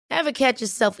Ever catch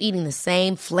yourself eating the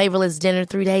same flavorless dinner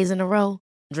 3 days in a row?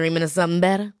 Dreaming of something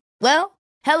better? Well,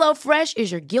 HelloFresh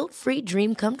is your guilt-free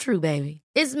dream come true, baby.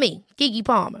 It's me, Keke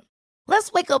Palmer.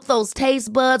 Let's wake up those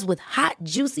taste buds with hot,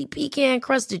 juicy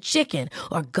pecan-crusted chicken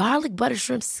or garlic butter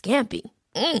shrimp scampi.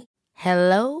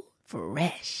 Hello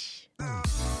Fresh.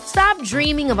 Stop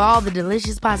dreaming of all the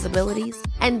delicious possibilities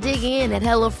and dig in at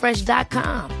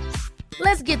HelloFresh.com.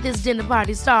 Let's get this dinner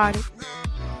party started.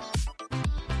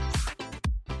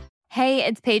 Hey,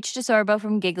 it's Paige DeSorbo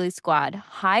from Giggly Squad.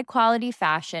 High quality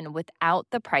fashion without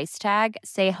the price tag.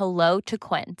 Say hello to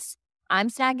Quince. I'm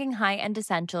snagging high-end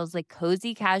essentials like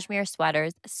cozy cashmere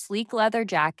sweaters, sleek leather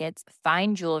jackets,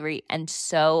 fine jewelry, and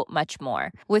so much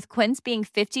more. With Quince being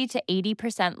 50 to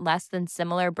 80% less than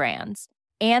similar brands.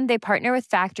 And they partner with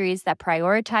factories that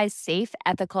prioritize safe,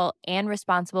 ethical, and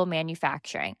responsible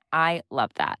manufacturing. I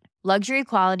love that. Luxury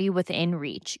quality within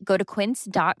reach. Go to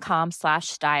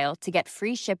quince.com/style to get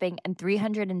free shipping and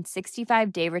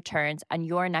 365-day returns on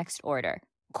your next order.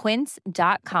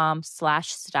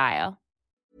 Quince.com/style.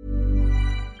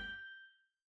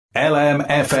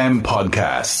 LMFM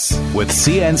Podcasts. With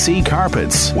CNC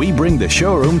Carpets, we bring the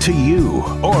showroom to you.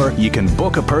 Or you can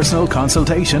book a personal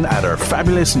consultation at our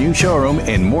fabulous new showroom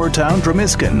in Moortown,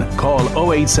 Dromiskin.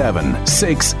 Call 087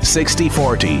 660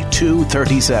 40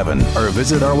 237 or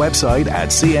visit our website at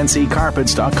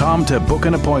cnccarpets.com to book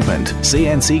an appointment.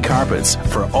 CNC Carpets,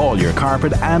 for all your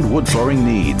carpet and wood flooring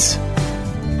needs.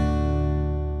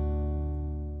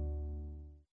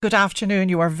 Good afternoon.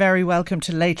 You are very welcome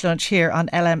to Late Lunch here on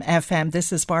LMFM.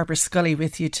 This is Barbara Scully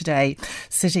with you today,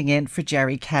 sitting in for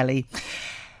Jerry Kelly.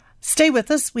 Stay with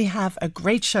us. We have a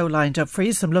great show lined up for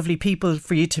you, some lovely people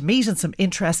for you to meet and some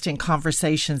interesting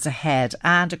conversations ahead.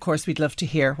 And of course, we'd love to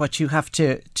hear what you have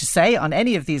to say on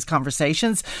any of these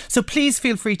conversations. So please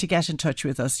feel free to get in touch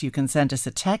with us. You can send us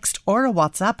a text or a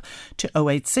WhatsApp to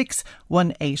 086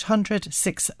 1800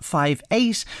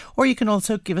 658, or you can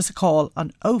also give us a call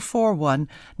on 041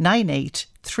 98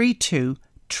 32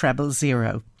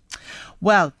 000.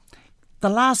 Well, the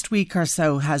last week or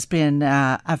so has been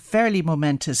a fairly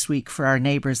momentous week for our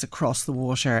neighbours across the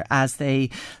water as they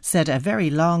said a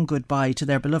very long goodbye to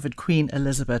their beloved Queen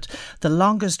Elizabeth, the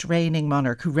longest reigning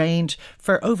monarch who reigned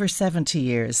for over 70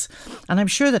 years. And I'm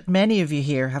sure that many of you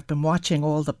here have been watching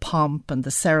all the pomp and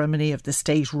the ceremony of the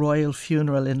state royal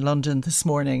funeral in London this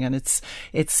morning, and it's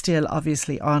still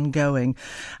obviously ongoing.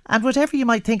 And whatever you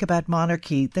might think about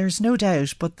monarchy, there's no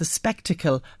doubt, but the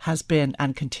spectacle has been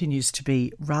and continues to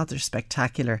be rather spectacular.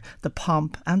 The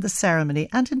pomp and the ceremony,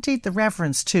 and indeed the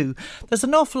reverence too. There's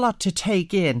an awful lot to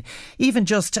take in, even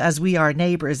just as we are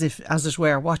neighbours, if as it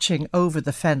were, watching over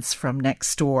the fence from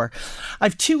next door.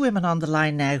 I've two women on the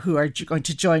line now who are going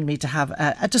to join me to have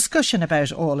a discussion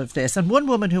about all of this. And one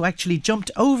woman who actually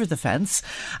jumped over the fence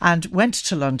and went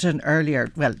to London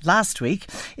last week,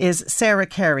 is Sarah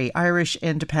Carey, Irish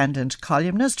independent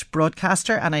columnist,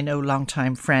 broadcaster, and I know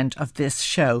long-time friend of this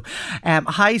show.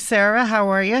 Hi Sarah, how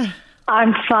are you?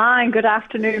 I'm fine. Good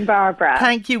afternoon, Barbara.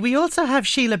 Thank you. We also have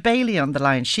Sheila Bailey on the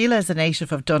line. Sheila is a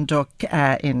native of Dundalk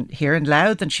here in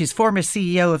Louth, and she's former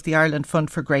CEO of the Ireland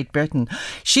Fund for Great Britain.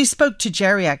 She spoke to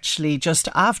Jerry actually just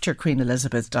after Queen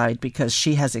Elizabeth died, because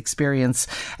she has experience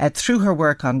through her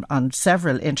work on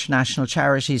several international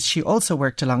charities. She also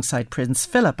worked alongside Prince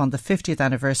Philip on the 50th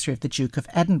anniversary of the Duke of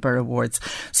Edinburgh Awards.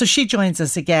 So she joins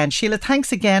us again. Sheila,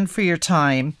 thanks again for your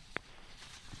time.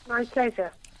 My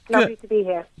pleasure. Lovely to be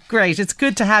here. Great. It's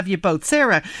good to have you both.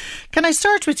 Sarah, can I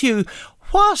start with you?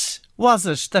 What was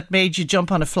it that made you jump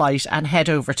on a flight and head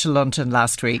over to London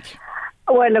last week?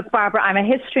 Well, look, Barbara, I'm a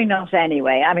history nut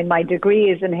anyway. I mean, my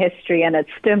degree is in history and it's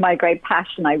still my great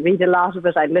passion. I read a lot of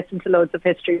it. I listen to loads of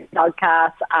history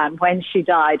podcasts. And when she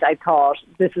died, I thought,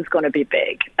 this is going to be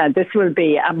big. This will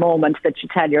be a moment that you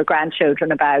tell your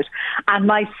grandchildren about. And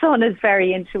my son is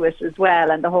very into it as well,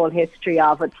 and the whole history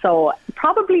of it. So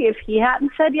probably if he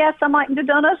hadn't said yes, I mightn't have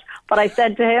done it. But I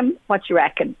said to him, what do you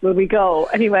reckon? Will we go?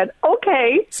 And he went,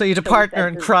 okay. So you had a partner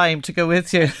in crime to go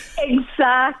with you.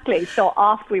 Exactly. So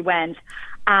off we went.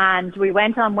 And we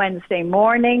went on Wednesday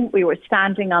morning. We were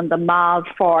standing on the Mall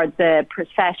for the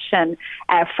procession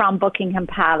from Buckingham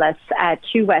Palace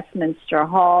to Westminster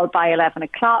Hall by 11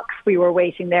 o'clock. We were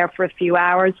waiting there for a few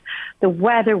hours. The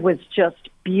weather was just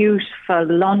beautiful.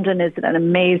 London is an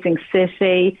amazing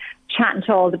city. chatting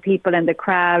to all the people in the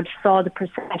crowd, saw the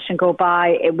procession go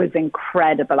by. It was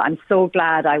incredible. I'm so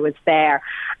glad I was there.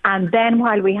 And then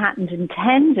while we hadn't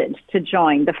intended to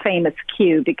join the famous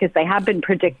queue, because they had been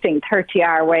predicting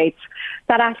 30-hour waits,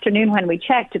 that afternoon when we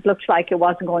checked, it looked like it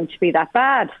wasn't going to be that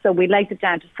bad. So we legged it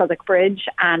down to Southwark Bridge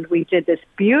and we did this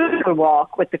beautiful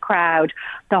walk with the crowd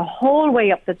the whole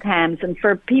way up the Thames. And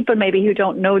for people maybe who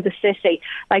don't know the city,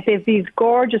 like there's these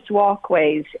gorgeous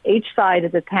walkways each side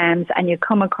of the Thames, and you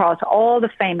come across all the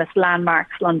famous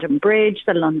landmarks, London Bridge,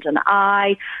 the London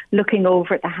Eye, looking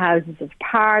over at the Houses of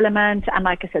Parliament. And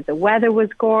like I said, the weather was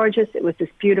gorgeous. It was this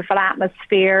beautiful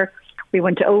atmosphere. We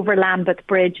went over Lambeth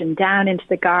Bridge and down into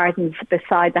the gardens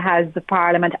beside the Houses of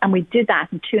Parliament, and we did that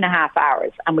in 2.5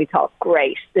 hours. And we thought,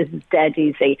 great, this is dead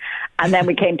easy. And then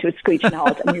we came to a screeching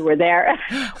halt, and we were there.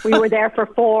 We were there for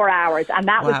 4 hours, and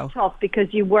that was tough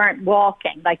because you weren't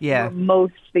walking, like you were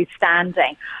mostly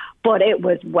standing. But it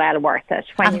was well worth it.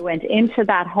 When you went into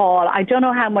that hall, I don't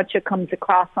know how much it comes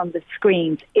across on the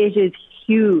screens. It is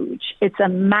huge. It's a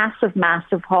massive,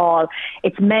 massive hall.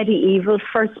 It's medieval,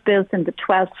 first built in the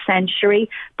 12th century.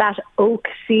 That oak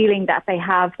ceiling that they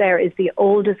have there is the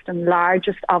oldest and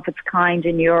largest of its kind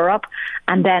in Europe.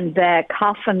 And then the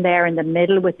coffin there in the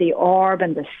middle with the orb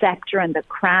and the sceptre and the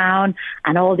crown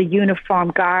and all the uniform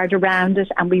guard around it.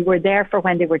 And we were there for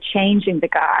when they were changing the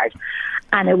guard.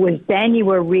 And it was then you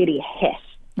were really hit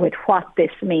with what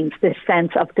this means, this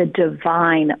sense of the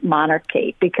divine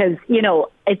monarchy. Because, you know,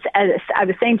 it's, I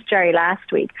was saying to Jerry last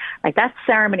week, like that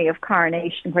ceremony of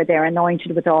coronation where they're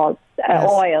anointed with all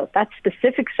oil, that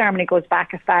specific ceremony goes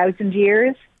back 1,000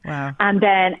 years. Wow. And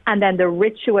then the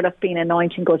ritual of being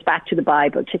anointing goes back to the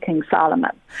Bible, to King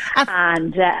Solomon.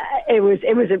 And it was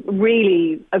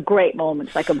really a great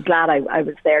moment. Like, I'm glad I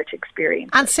was there to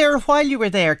experience And it. Sarah, while you were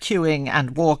there queuing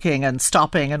and walking and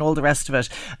stopping and all the rest of it,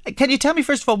 can you tell me,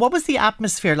 first of all, what was the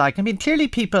atmosphere like? I mean, clearly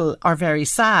people are very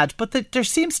sad, but there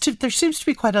seems to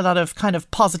be quite a lot of kind of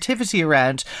positivity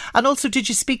around. And also, did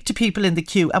you speak to people in the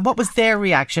queue, and what was their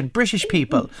reaction, British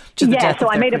people, to the death of their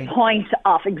I made Queen? A point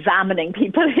of examining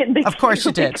people in the Of course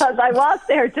you did. Because I was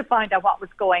there to find out what was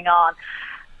going on.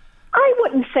 I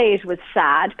wouldn't say it was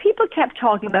sad. People kept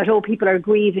talking about, people are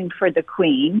grieving for the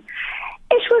Queen.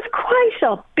 It was quite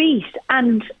upbeat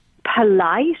and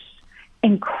polite,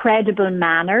 incredible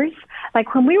manners.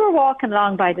 Like when we were walking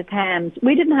along by the Thames,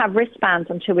 we didn't have wristbands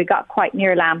until we got quite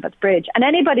near Lambeth Bridge, and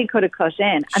anybody could have cut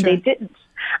in, and they didn't.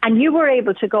 And you were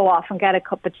able to go off and get a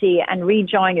cup of tea and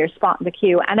rejoin your spot in the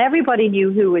queue, and everybody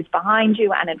knew who was behind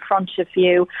you and in front of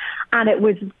you, and it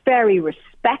was very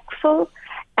respectful.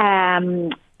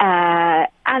 And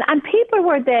people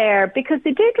were there because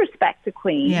they did respect the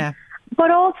Queen. Yeah. But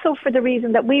also for the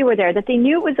reason that we were there, that they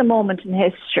knew it was a moment in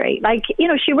history. Like, you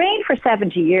know, she reigned for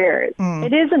 70 years.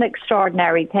 It is an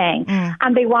extraordinary thing.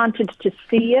 And they wanted to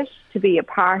see it, to be a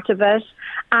part of it.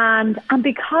 And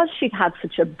because she'd had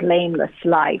such a blameless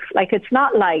life, like it's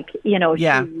not like, you know, she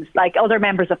was like other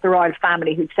members of the royal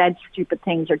family who said stupid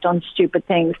things or done stupid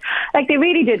things. Like they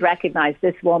really did recognise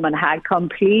this woman had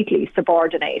completely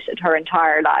subordinated her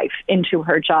entire life into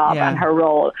her job and her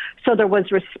role. So there was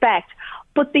respect.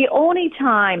 But the only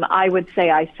time I would say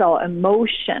I saw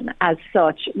emotion as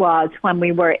such was when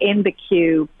we were in the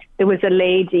queue. There was a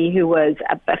lady who was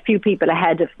a few people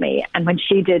ahead of me, and when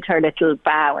she did her little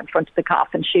bow in front of the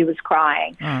coffin, she was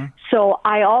crying. So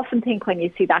I often think when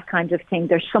you see that kind of thing,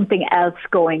 there's something else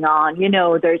going on. You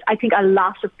know, I think a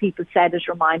lot of people said it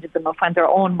reminded them of when their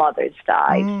own mothers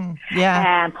died.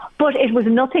 But it was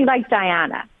nothing like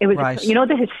Diana. It was, you know,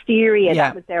 the hysteria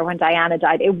that was there when Diana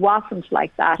died. It wasn't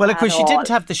like that. Well, of course, she didn't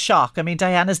have the shock. I mean,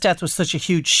 Diana's death was such a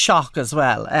huge shock as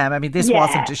well. I mean, this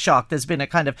wasn't a shock. There's been a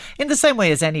kind of, in the same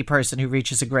way as any person who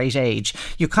reaches a great age,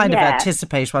 you kind of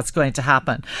anticipate what's going to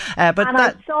happen.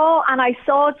 I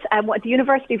saw what the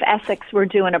University of Essex were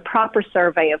doing a proper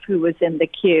survey of who was in the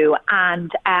queue, and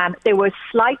there was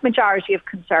slight majority of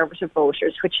Conservative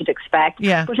voters, which you'd expect,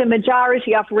 but a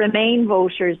majority of Remain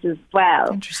voters as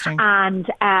well. Interesting. And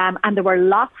there were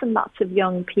lots and lots of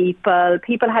young people.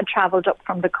 People had travelled up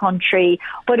from the country,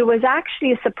 but it was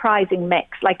actually a surprising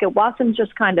mix. Like it wasn't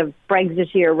just kind of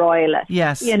Brexiteer royalists.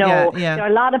 Yes, you know, there are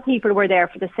a lot of people were there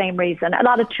for the same reason. A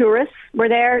lot of tourists were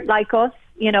there, like us,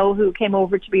 you know, who came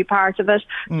over to be part of it.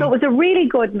 So it was a really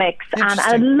good mix and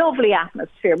a lovely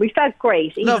atmosphere. We felt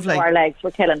great, even though our legs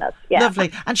were killing us. Yeah.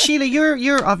 Lovely. And Sheila,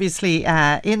 you're obviously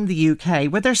in the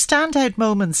UK. Were there standout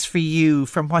moments for you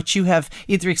from what you have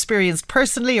either experienced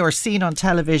personally or seen on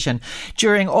television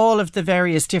during all of the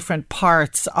various different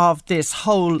parts of this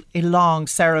whole long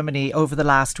ceremony over the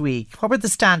last week? What were the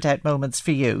standout moments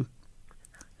for you?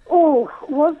 Oh,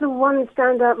 was the one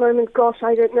standout moment? Gosh,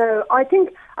 I don't know. I think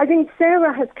I think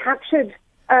Sarah has captured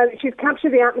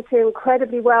the atmosphere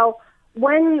incredibly well.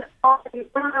 When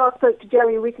I spoke to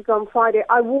Jerry a week ago on Friday,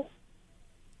 I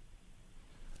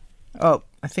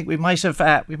think we might have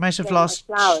lost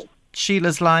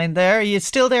Sheila's line there. Are you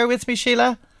still there with me,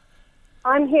 Sheila?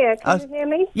 I'm here. Can you hear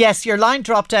me? Yes, your line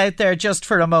dropped out there just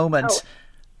for a moment. Oh,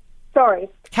 sorry.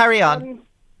 Carry on.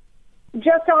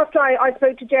 Just after I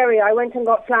spoke to Jerry, I went and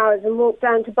got flowers and walked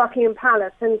down to Buckingham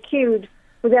Palace and queued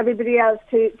with everybody else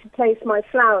to place my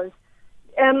flowers.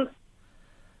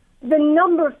 The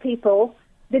number of people,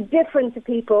 the difference of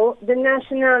people, the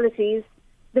nationalities,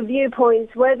 the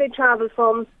viewpoints, where they travel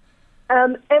from,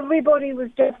 everybody was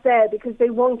just there because they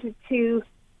wanted to,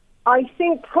 I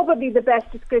think probably the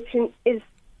best description is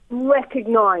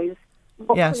recognise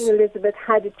what Queen Elizabeth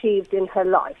had achieved in her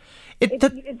life.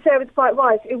 Sarah's quite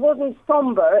right. It wasn't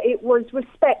sombre. It was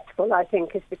respectful, I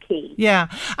think, is the key. Yeah,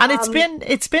 and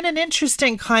it's been an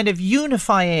interesting kind of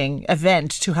unifying event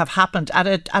to have happened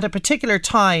at a particular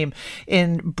time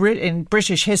in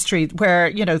British history where,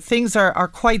 you know, things are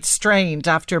quite strained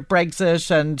after Brexit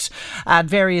and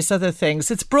various other things.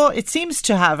 It seems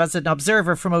to have, as an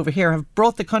observer from over here, have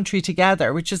brought the country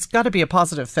together, which has got to be a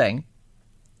positive thing.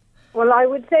 Well, I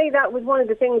would say that was one of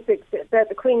the things that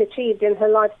the Queen achieved in her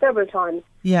life several times.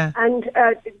 Yeah. And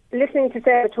listening to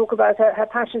Sarah talk about her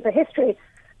passion for history,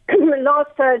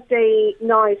 last Thursday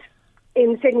night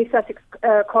in Sidney Sussex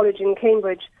College in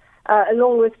Cambridge,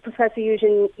 along with Professor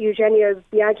Eugenio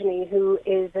Biagini, who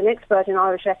is an expert in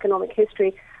Irish economic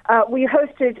history, we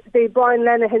hosted the Brian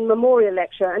Lenihan Memorial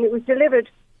Lecture, and it was delivered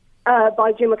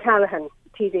by Jim O'Callaghan,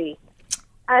 TV.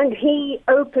 And he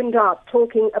opened up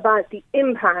talking about the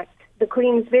impact the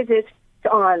Queen's visit to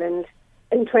Ireland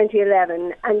in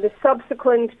 2011 and the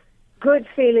subsequent good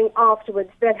feeling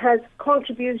afterwards that has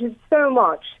contributed so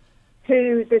much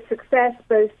to the success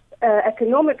both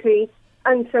economically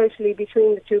and socially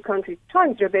between the two countries.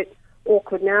 Times are a bit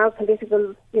awkward now,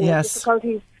 political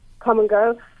difficulties come and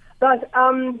go, but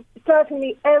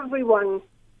certainly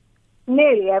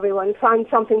nearly everyone found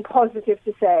something positive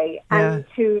to say and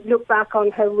to look back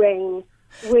on her reign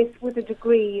with a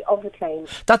degree of acclaim.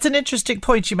 That's an interesting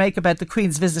point you make about the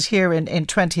Queen's visit here in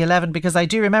 2011, because I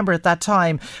do remember at that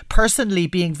time personally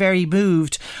being very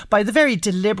moved by the very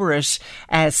deliberate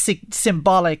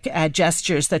symbolic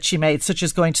gestures that she made, such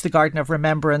as going to the Garden of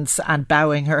Remembrance and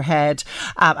bowing her head,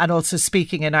 and also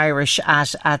speaking in Irish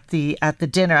at the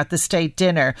dinner, at the state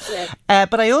dinner. Yes.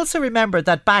 But I also remember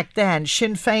that back then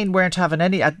Sinn Féin weren't having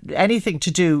anything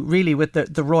to do really with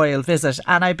the royal visit,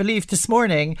 and I believe this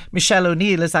morning Michelle O'Neill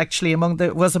is actually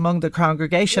was among the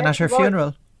congregation at her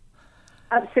funeral.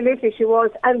 Absolutely, she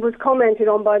was, and was commented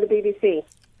on by the BBC.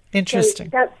 Interesting.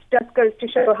 So that just goes to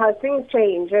show how things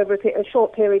change over a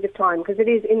short period of time, because it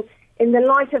is in the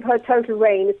light of her total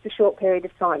reign, it's a short period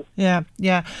of time. Yeah,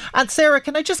 yeah. And Sarah,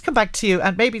 can I just come back to you?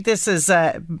 And maybe this is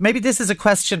a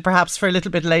question perhaps for a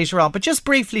little bit later on, but just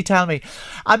briefly tell me.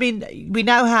 I mean, we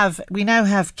now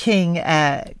have King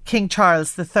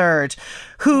Charles III,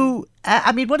 who.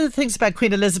 I mean, one of the things about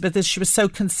Queen Elizabeth is she was so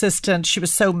consistent, she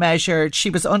was so measured,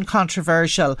 she was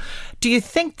uncontroversial. Do you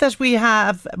think that we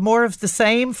have more of the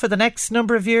same for the next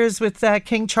number of years with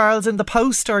King Charles in the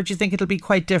post, or do you think it'll be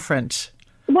quite different?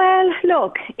 Well,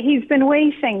 look, he's been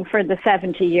waiting for the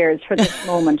 70 years for this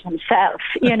moment himself,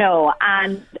 you know,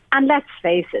 and let's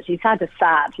face it, he's had a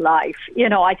sad life. You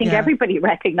know, I think everybody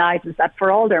recognises that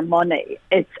for all their money,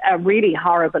 it's a really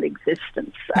horrible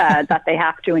existence that they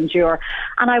have to endure.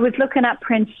 And I was looking at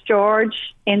Prince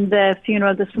George in the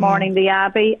funeral this morning, the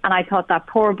Abbey, and I thought that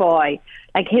poor boy,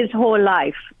 like his whole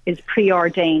life is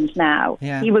preordained now.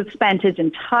 Yeah. He will spend his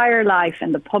entire life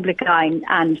in the public eye,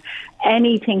 and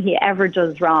anything he ever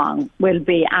does wrong will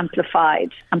be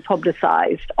amplified and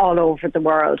publicised all over the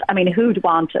world. I mean, who'd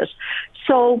want it?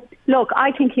 So, look,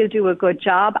 I think he'll do a good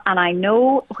job, and I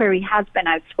know where he has been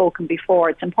outspoken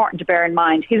before. It's important to bear in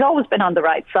mind he's always been on the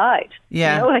right side.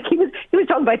 Yeah, you know, like he was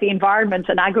talking about the environment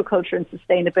and agriculture and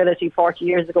sustainability 40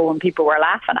 years ago when people were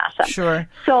laughing at him. Sure.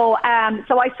 So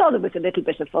I saw there was a little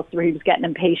bit of fuss where he was getting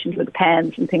impatient with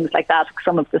pens and things like that,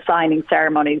 some of the signing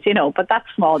ceremonies, you know, but that's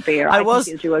small beer. I think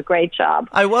he'll do a great job.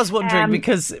 I was wondering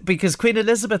because Queen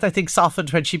Elizabeth, I think, softened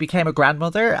when she became a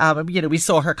grandmother. You know, we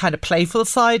saw her kind of playful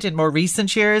side in more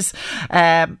recent years.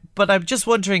 But I'm just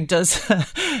wondering, does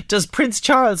Prince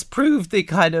Charles prove the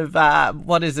kind of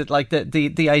what is it, like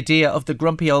the idea of the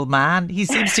grumpy old man? He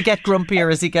seems to get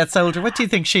grumpier as he gets older. What do you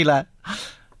think, Sheila?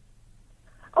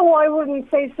 Oh, I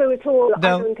wouldn't say so at all.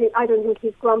 No. I don't think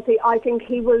he's grumpy. I think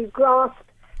he will grasp.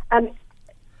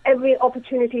 every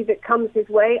opportunity that comes his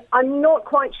way. I'm not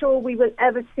quite sure we will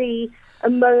ever see a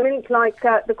moment like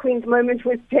the Queen's moment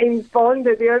with James Bond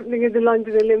at the opening of the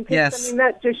London Olympics. Yes. I mean,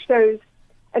 that just shows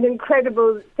an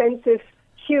incredible sense of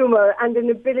humour and an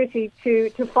ability to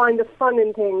find the fun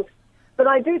in things. But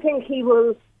I do think he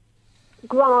will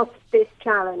grasp this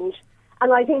challenge,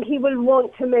 and I think he will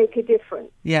want to make a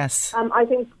difference. Yes. I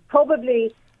think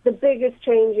probably the biggest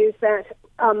change is that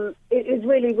it is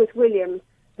really with William,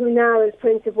 who now as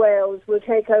Prince of Wales will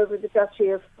take over the Duchy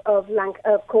of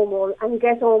Cornwall and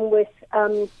get on with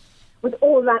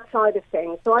all that side of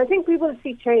things. So I think we will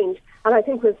see change, and I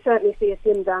think we'll certainly see a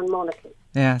slimmed down monarchy.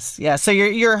 Yes, yeah. So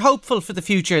you're hopeful for the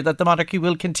future that the monarchy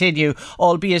will continue,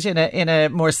 albeit in a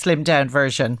more slimmed down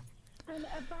version.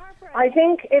 I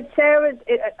think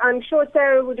I'm sure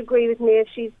Sarah would agree with me if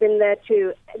she's been there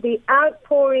too. The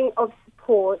outpouring of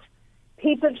support,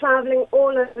 people travelling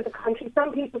all over the country,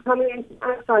 some people coming in from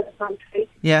outside the country.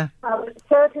 Yeah.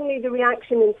 Certainly the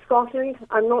reaction in Scotland.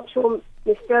 I'm not sure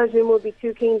Miss Sturgeon will be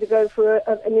too keen to go for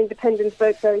an independence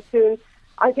vote very soon.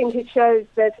 I think it shows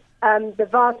that the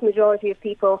vast majority of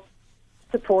people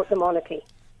support the monarchy.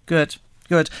 Good.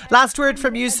 Last word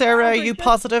from you, Sarah. Are you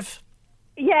positive?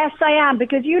 Yes, I am,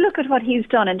 because you look at what he's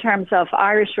done in terms of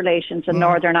Irish relations and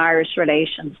Northern Irish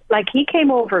relations. Like, he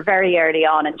came over very early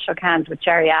on and shook hands with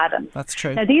Gerry Adams. That's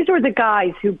true. Now, these were the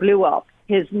guys who blew up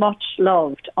his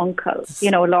much-loved uncle,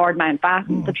 Lord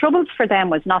Mountbatten. The trouble for them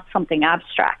was not something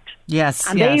abstract. Yes,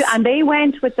 and they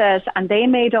went with it, and they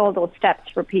made all those steps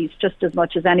for peace just as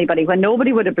much as anybody, when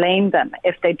nobody would have blamed them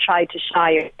if they tried to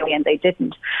shy away, and they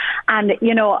didn't. And,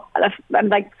 I'm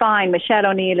like, fine, Michelle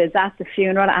O'Neill is at the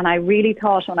funeral, and I really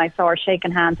thought when I saw her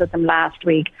shaking hands with them last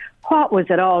week, what was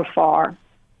it all for?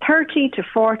 30 to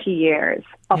 40 years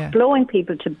of blowing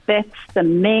people to bits, the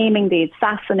maiming, the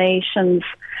assassinations,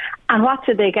 and what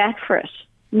did they get for it?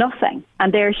 Nothing.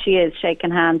 And there she is shaking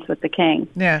hands with the king.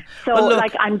 Yeah. So,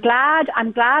 I'm glad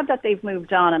that they've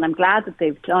moved on, and I'm glad that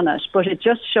they've done it, but it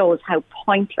just shows how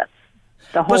pointless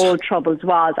the whole troubles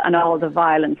was and all the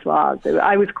violence was.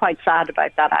 I was quite sad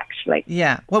about that, actually.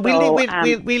 Yeah. Well,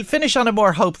 we'll finish on a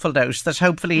more hopeful note, that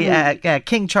hopefully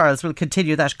King Charles will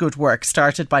continue that good work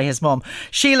started by his mum.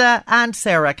 Sheila and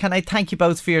Sarah, can I thank you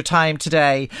both for your time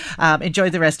today? Enjoy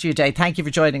the rest of your day. Thank you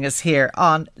for joining us here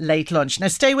on Late Lunch. Now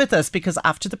stay with us, because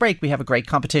after the break we have a great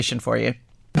competition for you.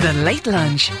 The Late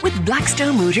Lunch with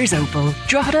Blackstone Motors Opel,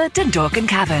 Drogheda, Dundalk and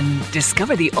Cavan.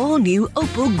 Discover the all-new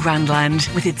Opel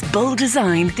Grandland with its bold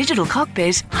design, digital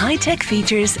cockpit, high-tech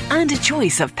features and a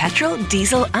choice of petrol,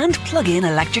 diesel and plug-in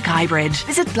electric hybrid.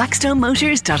 Visit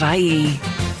blackstonemotors.ie.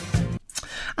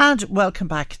 And welcome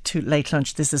back to Late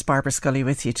Lunch. This is Barbara Scully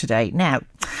with you today. Now,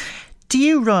 do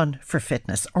you run for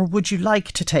fitness, or would you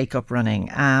like to take up running?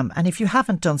 And if you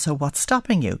haven't done so, what's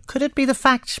stopping you? Could it be the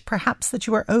fact, perhaps, that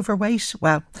you are overweight?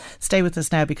 Well, stay with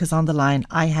us now, because on the line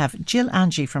I have Jill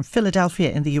Angie from Philadelphia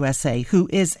in the USA, who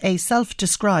is a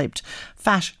self-described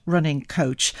fat running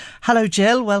coach. Hello,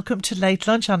 Jill. Welcome to Late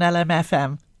Lunch on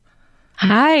LMFM.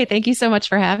 Hi, thank you so much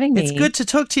for having me. It's good to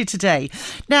talk to you today.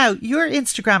 Now, your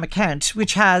Instagram account,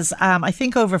 which has, I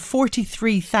think, over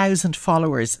 43,000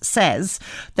 followers, says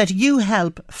that you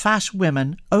help fat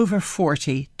women over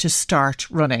 40 to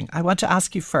start running. I want to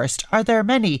ask you first, are there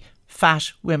many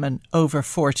fat women over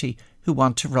 40 who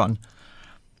want to run?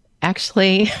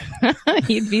 Actually,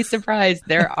 you'd be surprised.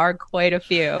 There are quite a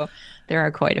few.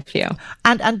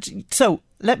 And so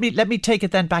let me take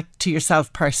it then back to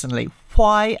yourself personally.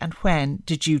 Why and when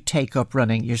did you take up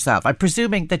running yourself? I'm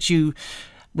presuming that you,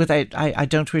 I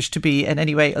don't wish to be in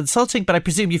any way insulting, but I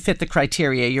presume you fit the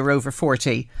criteria. You're over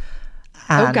 40.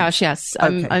 Oh gosh, yes.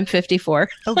 I'm 54.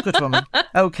 Oh, good woman.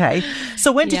 Okay.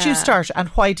 So when did you start, and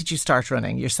why did you start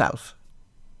running yourself?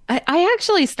 I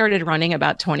actually started running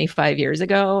about 25 years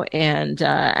ago, and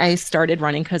I started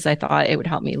running because I thought it would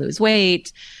help me lose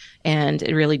weight. And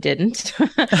it really didn't.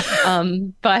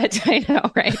 But I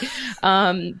know, right?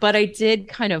 But I did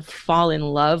kind of fall in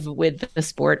love with the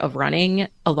sport of running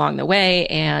along the way.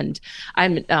 And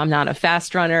I'm not a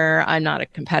fast runner. I'm not a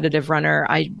competitive runner.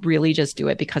 I really just do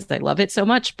it because I love it so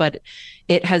much. But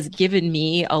it has given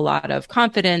me a lot of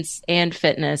confidence and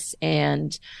fitness,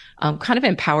 and kind of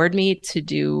empowered me to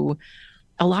do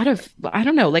a lot of,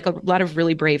 a lot of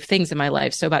really brave things in my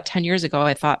life. So about 10 years ago,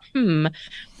 I thought,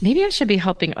 maybe I should be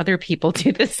helping other people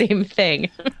do the same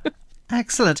thing.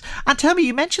 Excellent. And tell me,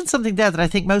 you mentioned something there that I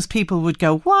think most people would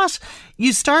go, what?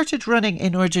 You started running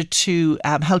in order to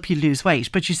help you lose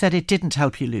weight, but you said it didn't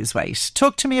help you lose weight.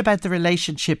 Talk to me about the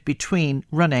relationship between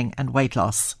running and weight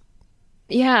loss.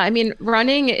 Yeah, I mean,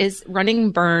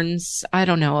 running burns, I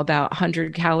don't know, about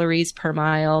 100 calories per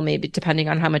mile, maybe depending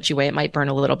on how much you weigh, it might burn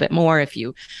a little bit more if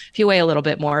you weigh a little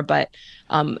bit more, but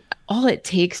all it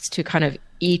takes to kind of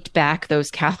eat back those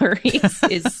calories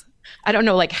is, I don't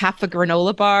know, like half a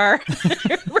granola bar,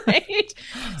 right?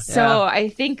 So I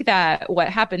think that what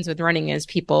happens with running is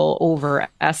people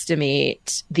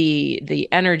overestimate the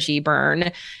energy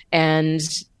burn, and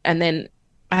then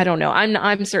I don't know.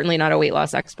 I'm certainly not a weight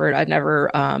loss expert. I've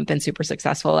never been super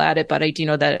successful at it, but I do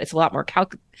know that it's a lot more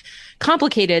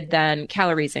complicated than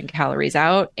calories in, calories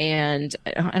out. And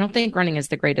I don't think running is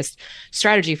the greatest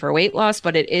strategy for weight loss,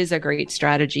 but it is a great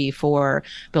strategy for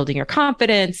building your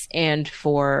confidence and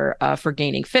for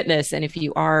gaining fitness. And if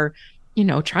you are,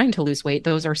 trying to lose weight,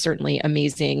 those are certainly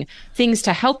amazing things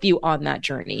to help you on that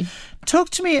journey.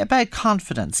 Talk to me about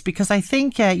confidence, because I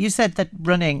think you said that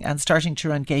running and starting to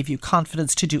run gave you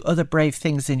confidence to do other brave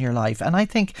things in your life. And I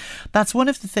think that's one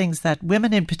of the things that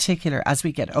women in particular, as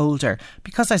we get older,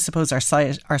 because I suppose our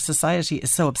society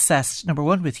is so obsessed, number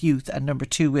one, with youth, and number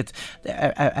two, with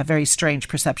a very strange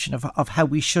perception of how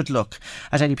we should look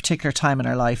at any particular time in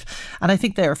our life. And I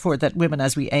think, therefore, that women,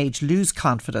 as we age, lose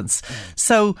confidence.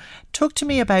 So talk to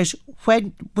me about,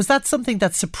 was that something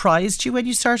that surprised you when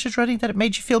you started running, that it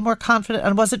made you feel more confident?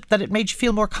 And was it that it made you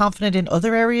feel more confident in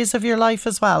other areas of your life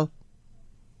as well?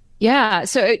 Yeah,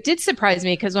 so it did surprise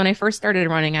me because when I first started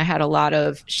running, I had a lot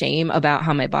of shame about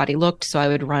how my body looked. So I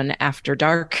would run after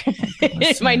dark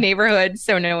in my neighborhood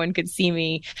so no one could see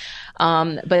me.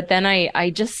 But then I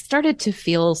just started to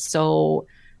feel so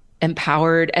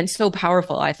empowered and so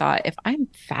powerful. I thought, if I'm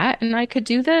fat and I could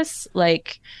do this,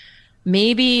 like,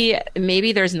 maybe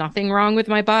there's nothing wrong with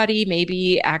my body.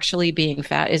 Maybe actually being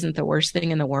fat isn't the worst thing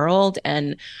in the world.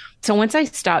 And so once I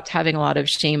stopped having a lot of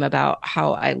shame about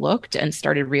how I looked and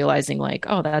started realizing, like,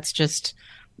 oh, it's just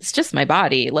my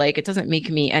body. Like, it doesn't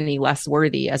make me any less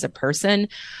worthy as a person.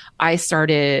 I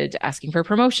started asking for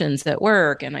promotions at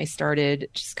work, and I started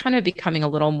just kind of becoming a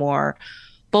little more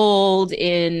bold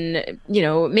in,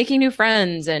 making new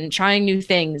friends and trying new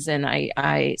things. And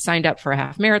I signed up for a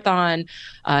half marathon.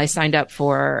 I signed up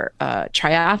for a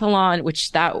triathlon, which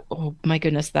oh my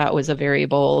goodness, that was a very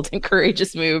bold and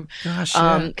courageous move. Gosh,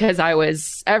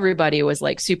 because everybody was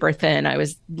like super thin. I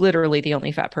was literally the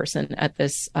only fat person at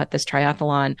this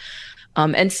triathlon.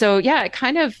 And so, yeah,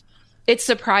 it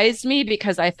surprised me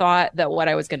because I thought that what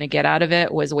I was going to get out of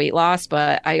it was weight loss,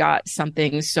 but I got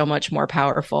something so much more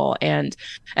powerful. And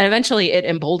eventually it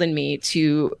emboldened me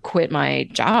to quit my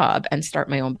job and start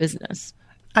my own business.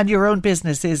 And your own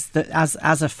business is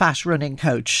as a fat running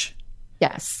coach.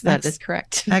 Yes, that is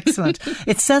correct. Excellent.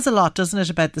 It says a lot, doesn't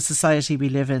it, about the society we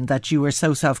live in, that you were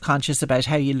so self-conscious about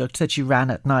how you looked that you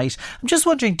ran at night. I'm just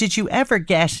wondering, did you ever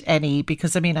get any,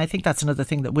 because I think that's another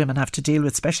thing that women have to deal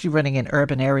with, especially running in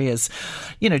urban areas.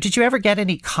 Did you ever get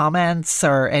any comments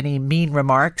or any mean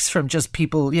remarks from just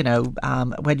people,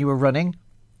 when you were running?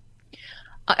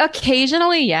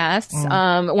 Occasionally, yes.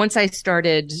 Once I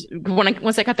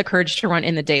got the courage to run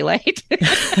in the daylight,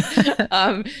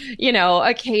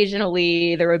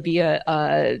 occasionally there would be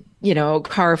a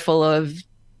car full of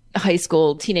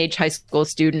teenage high school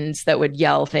students that would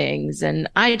yell things. And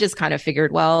I just kind of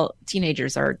figured, well,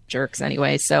 teenagers are jerks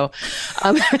anyway. So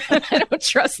I don't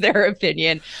trust their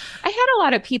opinion. I had a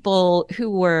lot of people who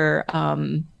were,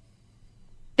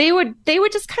 they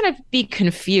would just kind of be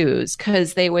confused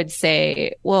because they would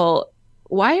say, well,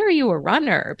 why are you a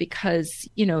runner? Because,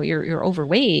 you're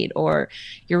overweight or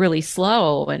you're really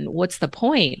slow. And what's the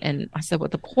point? And I said, well,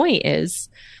 the point is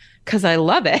because I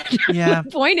love it. Yeah.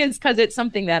 The point is because it's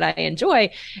something that I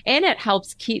enjoy and it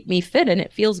helps keep me fit and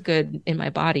it feels good in my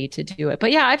body to do it.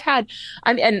 But yeah,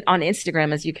 and on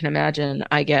Instagram, as you can imagine,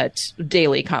 I get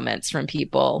daily comments from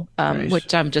people, right,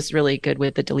 which I'm just really good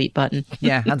with the delete button.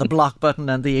 Yeah, and the block button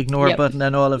and the ignore button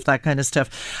and all of that kind of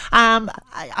stuff.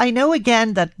 I know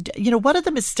again that, one of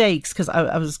the mistakes, because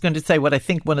I was going to say what I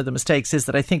think one of the mistakes is,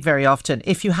 that I think very often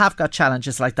if you have got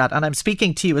challenges like that, and I'm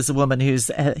speaking to you as a woman who's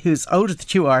older than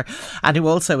you are, and who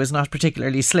also is not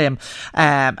particularly slim,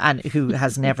 and who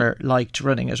has never liked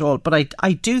running at all. But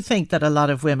I do think that a lot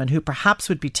of women who perhaps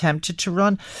would be tempted to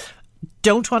run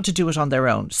don't want to do it on their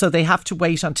own. So they have to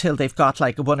wait until they've got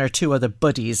like one or two other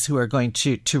buddies who are going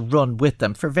to run with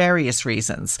them for various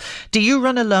reasons. Do you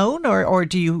run alone or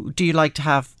do you like to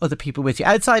have other people with you?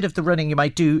 Outside of the running you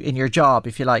might do in your job,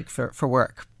 if you like, for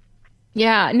work.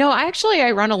 Yeah, no,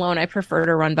 I run alone. I prefer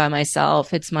to run by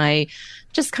myself. It's my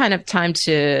just kind of time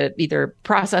to either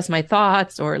process my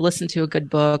thoughts or listen to a good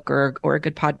book or a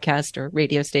good podcast or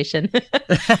radio station.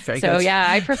 Very So good. yeah,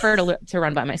 I prefer to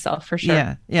run by myself for sure.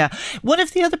 Yeah, yeah. One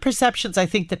of the other perceptions I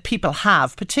think that people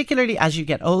have, particularly as you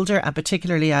get older and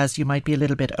particularly as you might be a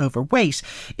little bit overweight,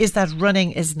 is that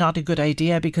running is not a good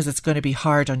idea because it's going to be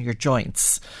hard on your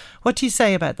joints. What do you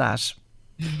say about that?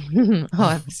 Oh,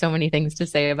 I have so many things to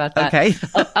say about that. Okay.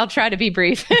 I'll try to be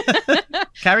brief.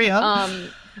 Carry on.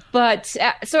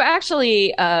 So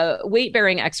actually,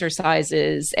 weight-bearing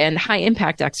exercises and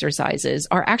high-impact exercises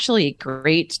are actually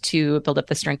great to build up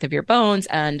the strength of your bones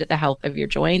and the health of your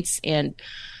joints. And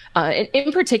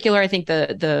in particular, I think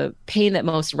the pain that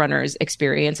most runners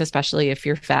experience, especially if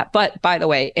you're fat, but by the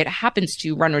way, it happens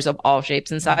to runners of all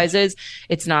shapes and sizes.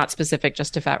 It's not specific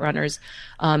just to fat runners,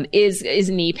 is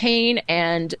knee pain.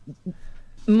 And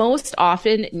most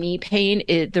often knee pain,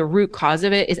 the root cause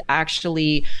of it is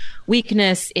actually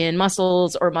weakness in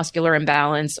muscles or muscular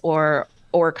imbalance or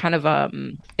kind of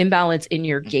imbalance in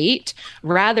your gait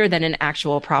rather than an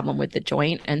actual problem with the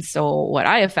joint. And so what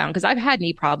I have found, because I've had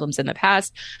knee problems in the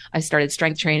past, I started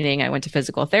strength training, I went to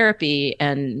physical therapy,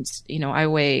 and, I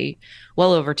weigh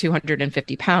well over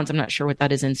 250 pounds. I'm not sure what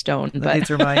that is in stone, but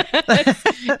Neither am I.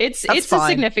 it's a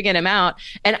significant amount.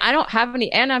 And I don't have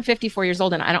any, and I'm 54 years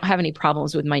old and I don't have any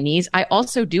problems with my knees. I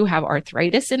also do have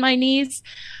arthritis in my knees.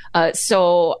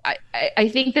 So I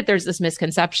think that there's this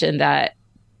misconception that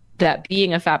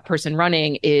being a fat person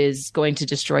running is going to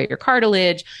destroy your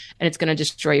cartilage and it's going to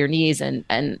destroy your knees.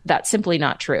 And that's simply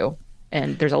not true.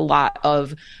 And there's a lot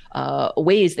of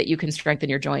ways that you can strengthen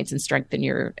your joints and strengthen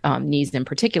your knees in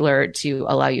particular to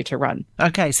allow you to run.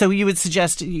 Okay, so you would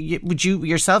suggest, would you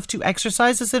yourself do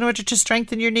exercises in order to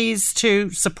strengthen your knees to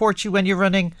support you when you're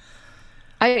running?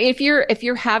 If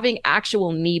you're having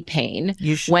actual knee pain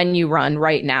when you run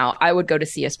right now, I would go to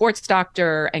see a sports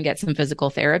doctor and get some physical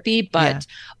therapy. But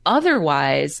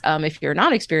otherwise, if you're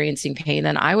not experiencing pain,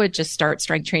 then I would just start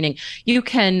strength training. You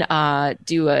can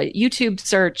do a YouTube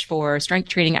search for strength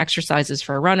training exercises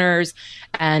for runners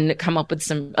and come up with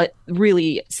some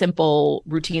really simple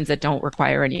routines that don't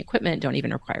require any equipment, don't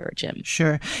even require a gym.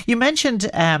 Sure. You mentioned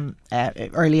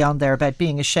early on there about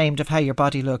being ashamed of how your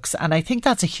body looks. And I think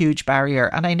that's a huge barrier.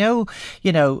 And I know,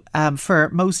 for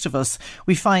most of us,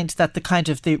 we find that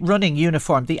the running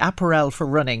uniform, the apparel for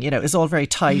running, is all very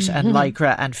tight and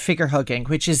lycra and figure hugging,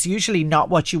 which is usually not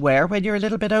what you wear when you're a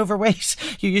little bit overweight.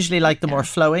 You usually like the more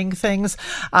flowing things.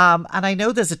 And I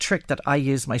know there's a trick that I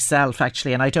use myself,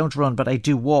 actually, and I don't run, but I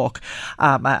do walk.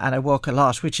 And I walk a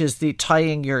lot, which is the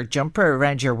tying your jumper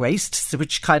around your waist,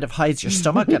 which kind of hides your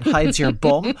stomach and hides your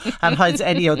bum and hides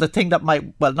any other thing that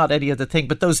might, well, not any other thing,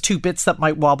 but those two bits that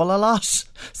might wobble a lot.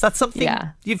 Is that something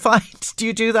you find? Do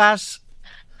you do that?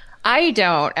 I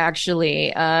don't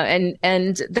actually. And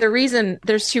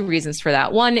there's two reasons for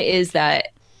that. One is that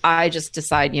I just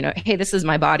decide, hey, this is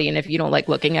my body. And if you don't like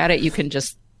looking at it, you can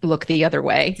just look the other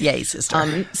way. Yay, sister.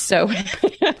 And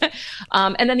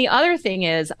then the other thing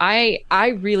is I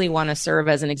really want to serve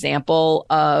as an example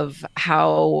of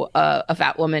how a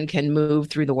fat woman can move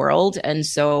through the world. And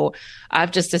so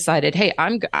I've just decided, hey,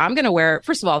 I'm going to wear,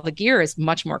 first of all, the gear is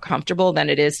much more comfortable than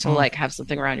it is to like have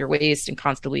something around your waist and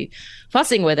constantly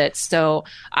fussing with it. So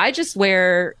I just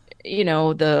wear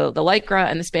the lycra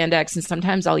and the spandex, and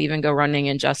sometimes I'll even go running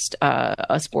in just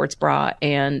a sports bra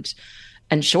and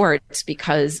shorts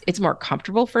because it's more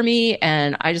comfortable for me.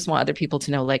 And I just want other people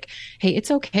to know, like, hey, it's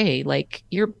okay. Like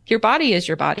your body is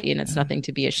your body and it's nothing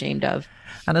to be ashamed of.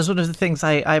 And as one of the things,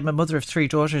 I'm a mother of 3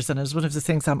 daughters, and as one of the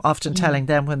things I'm often telling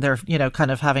them when they're, kind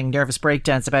of having nervous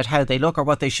breakdowns about how they look or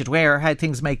what they should wear or how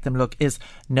things make them look is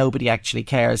nobody actually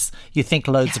cares. You think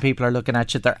loads of people are looking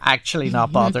at you. They're actually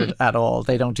not bothered at all.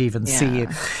 They don't even see you.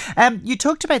 You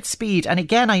talked about speed. And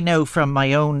again, I know from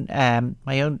my own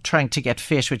trying to get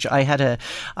fit, which I had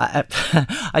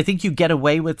I think you get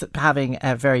away with having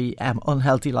a very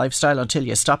unhealthy lifestyle until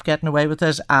you stop getting away with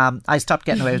it. I stopped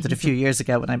getting away with it a few years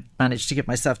ago when I managed to give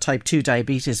myself type 2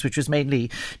 diabetes, which was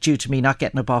mainly due to me not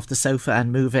getting up off the sofa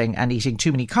and moving and eating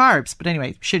too many carbs. But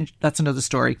anyway, that's another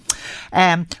story.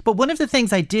 But one of the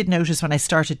things I did notice when I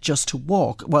started just to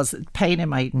walk was pain in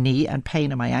my knee and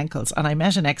pain in my ankles. And I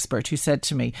met an expert who said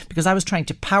to me, because I was trying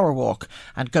to power walk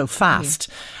and go fast,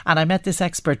 and I met this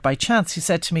expert by chance who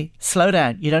said to me, slow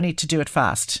down, you don't need to do it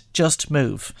fast, just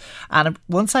move. And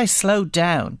once I slowed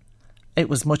down, it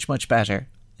was much, much better.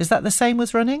 Is that the same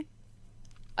with running?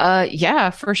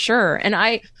 Yeah, for sure. And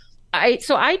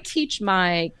I teach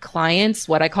my clients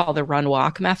what I call the run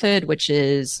walk method, which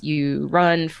is you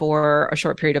run for a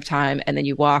short period of time and then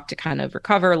you walk to kind of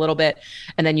recover a little bit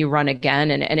and then you run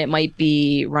again. And it might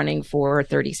be running for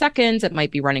 30 seconds. It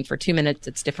might be running for 2 minutes.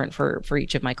 It's different for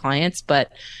each of my clients.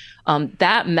 But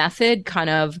that method kind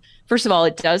of, first of all,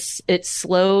 it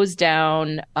slows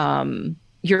down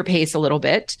your pace a little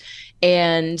bit.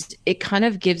 And it kind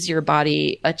of gives your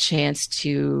body a chance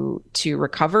to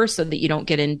recover so that you don't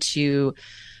get into,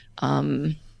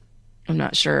 I'm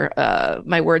not sure,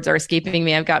 my words are escaping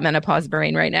me. I've got menopause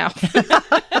brain right now.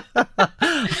 But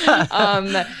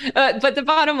the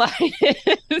bottom line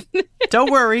is...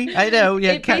 Don't worry. I know.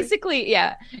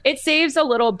 Yeah, it saves a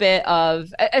little bit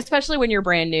of, especially when you're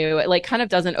brand new, it like kind of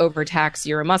doesn't overtax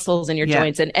your muscles and your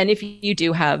joints. And if you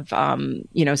do have, some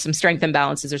strength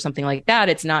imbalances or something like that,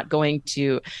 it's not going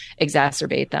to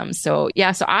exacerbate them. So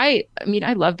I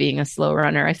love being a slow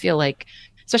runner. I feel like,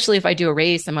 especially if I do a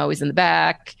race, I'm always in the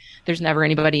back. There's never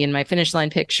anybody in my finish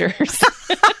line pictures.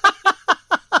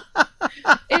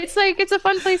 It's a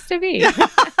fun place to be. You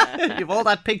have all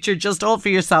that picture just all for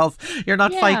yourself. You're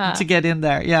not fighting to get in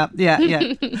there. Yeah.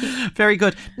 Very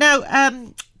good. Now,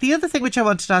 the other thing which I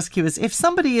wanted to ask you is if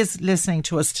somebody is listening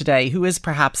to us today who is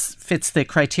perhaps fits the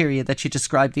criteria that you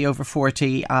described, the over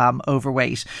 40,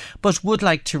 overweight, but would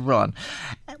like to run,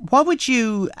 what would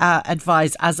you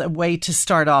advise as a way to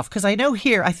start off? Because I know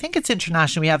here, I think it's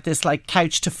international, we have this like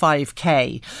couch to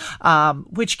 5K,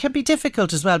 which can be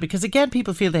difficult as well, because again,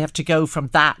 people feel they have to go from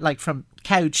that, like from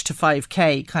couch to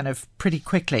 5K kind of pretty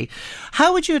quickly.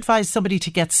 How would you advise somebody to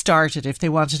get started if they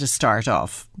wanted to start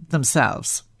off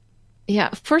themselves?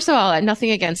 Yeah, first of all, nothing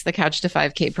against the Couch to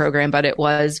 5K program, but it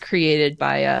was created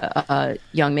by a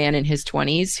young man in his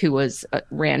 20s who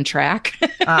ran track.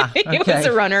 Okay. He was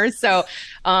a runner. So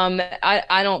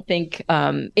I don't think,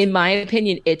 in my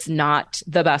opinion, it's not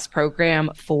the best program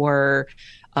for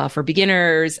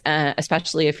beginners,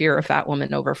 especially if you're a fat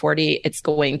woman over 40. It's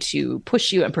going to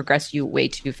push you and progress you way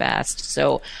too fast.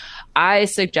 So I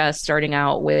suggest starting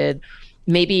out with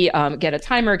maybe get a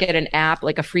timer, get an app,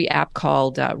 like a free app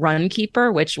called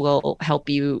Runkeeper, which will help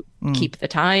you keep the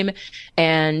time,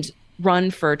 and run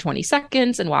for 20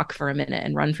 seconds and walk for a minute,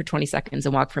 and run for 20 seconds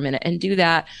and walk for a minute, and do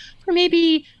that for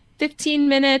maybe 15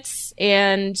 minutes.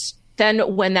 And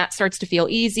then when that starts to feel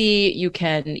easy, you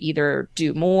can either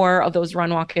do more of those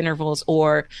run walk intervals,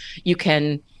 or you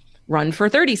can run for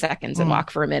 30 seconds and walk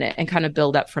for a minute and kind of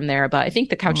build up from there. But I think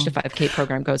the Couch to 5K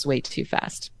program goes way too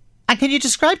fast. And can you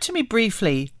describe to me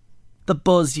briefly the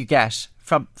buzz you get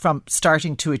from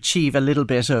starting to achieve a little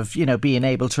bit of, being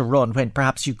able to run when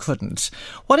perhaps you couldn't?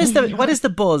 What is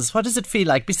the buzz? What does it feel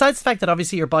like? Besides the fact that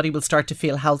obviously your body will start to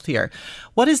feel healthier,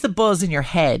 what is the buzz in your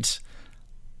head?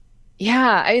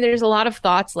 Yeah, there's a lot of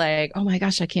thoughts like, oh my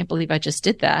gosh, I can't believe I just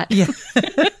did that. Yeah.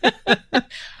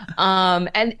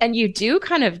 And you do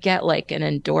kind of get like an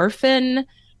endorphin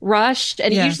rush.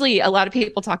 And usually a lot of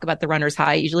people talk about the runner's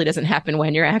high. It usually doesn't happen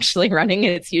when you're actually running.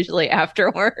 It's usually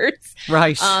afterwards.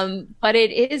 Right. But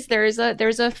there's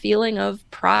a feeling of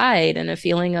pride and a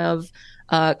feeling of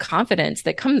confidence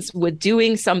that comes with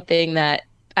doing something that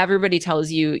everybody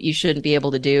tells you shouldn't be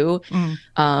able to do.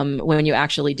 When you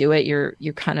actually do it, you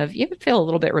feel a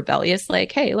little bit rebellious,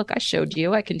 like, hey, look, I showed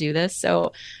you I can do this.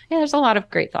 So there's a lot of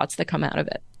great thoughts that come out of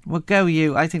it. Well, go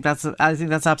you. I think that's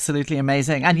absolutely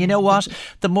amazing. And you know what?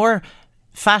 The more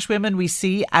fat women we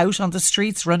see out on the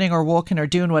streets running or walking or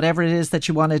doing whatever it is that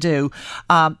you want to do,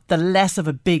 the less of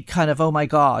a big kind of, oh my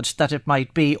God, that it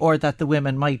might be, or that the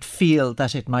women might feel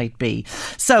that it might be.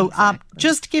 So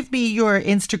just give me your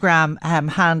Instagram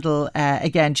handle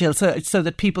again, Jill, so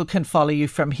that people can follow you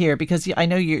from here, because I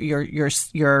know your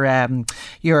Instagram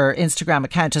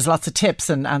account has lots of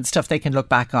tips and stuff they can look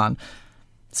back on.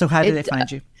 So how do they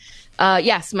find you?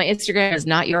 Yes, my Instagram is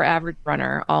Not Your Average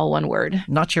Runner, all one word.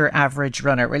 Not Your Average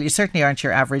Runner. Well, you certainly aren't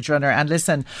your average runner. And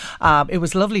listen, it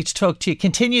was lovely to talk to you.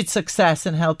 Continued success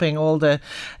in helping all the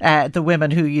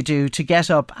women who you do to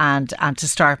get up and to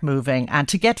start moving and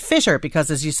to get fitter,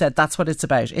 because as you said, that's what it's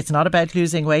about. It's not about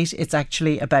losing weight. It's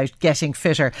actually about getting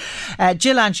fitter.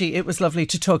 Jill Angie, it was lovely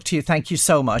to talk to you. Thank you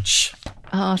so much.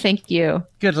 Oh, thank you.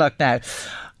 Good luck now.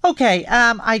 Okay,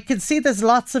 I can see there's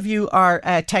lots of you are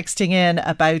texting in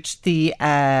about the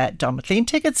Don McLean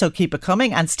ticket, so keep it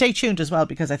coming and stay tuned as well,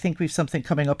 because I think we've something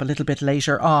coming up a little bit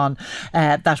later on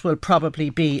that will probably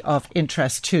be of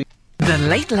interest to you. The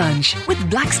Late Lunch with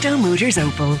Blackstone Motors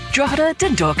Opel, Drogheda,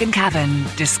 Dundalk and Cavan.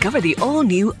 Discover the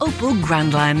all-new Opel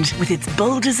Grandland with its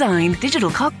bold design, digital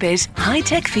cockpit,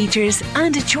 high-tech features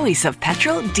and a choice of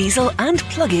petrol, diesel and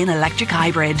plug-in electric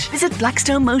hybrid. Visit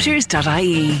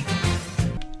blackstonemotors.ie.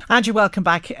 And you're welcome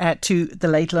back to the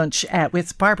Late Lunch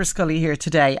with Barbara Scully here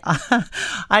today.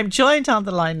 I'm joined on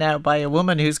the line now by a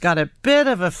woman who's got a bit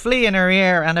of a flea in her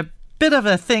ear and a bit of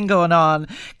a thing going on.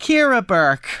 Ciara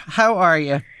Burke, how are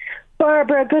you?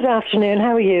 Barbara, good afternoon.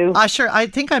 How are you? Sure. I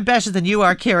think I'm better than you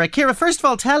are, Ciara. Ciara, first of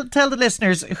all, tell the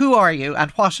listeners, who are you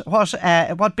and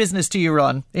what business do you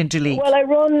run in Duleek? Well, I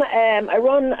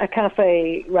run a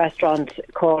cafe restaurant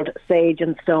called Sage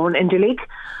and Stone in Duleek,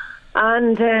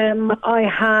 and I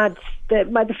had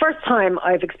the first time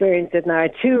I've experienced it now.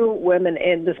 2 women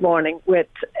in this morning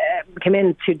came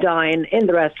in to dine in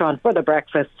the restaurant for their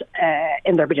breakfast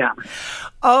in their pyjamas.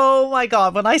 Oh my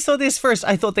God! When I saw this first,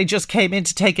 I thought they just came in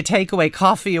to take a takeaway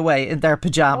coffee away in their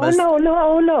pyjamas.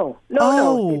 Oh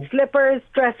no! Slippers,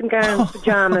 dressing gowns,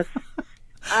 pyjamas.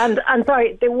 And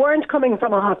sorry, they weren't coming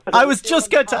from a hospital. I was just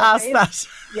going to ask that.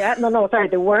 Yeah, sorry,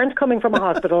 they weren't coming from a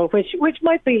hospital, which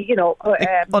might be,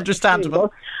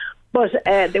 understandable. But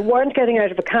they weren't getting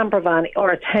out of a camper van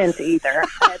or a tent either.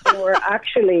 They were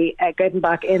actually getting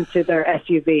back into their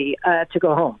SUV to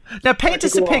go home. Now, paint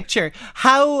us a picture.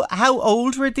 How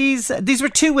old were these? These were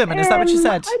 2 women, is that what you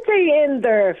said? I'd say in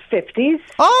their 50s.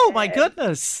 Oh, my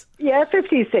goodness. Yeah,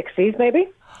 50s, 60s maybe.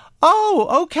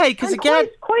 Oh, okay. Because again,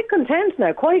 quite content now.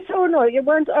 You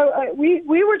weren't.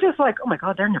 We were just like, oh my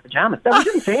God, they're in their pajamas. We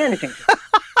didn't say anything.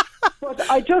 But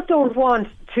I just don't want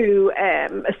to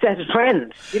set a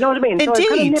trend. You know what I mean? Indeed. So I'm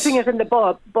kind of nipping it in the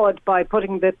bud by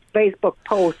putting the Facebook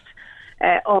post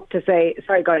up to say,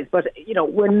 sorry guys, but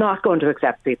we're not going to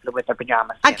accept people with their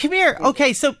pyjamas. And come here.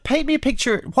 Okay, so paint me a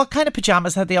picture. What kind of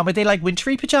pyjamas had they on? Were they like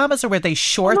wintry pyjamas, or were they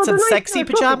shorts and sexy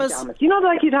pyjamas? Like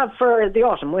you'd have for the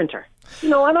autumn, winter.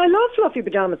 And I love fluffy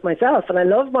pyjamas myself, and I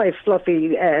love my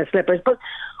fluffy slippers, but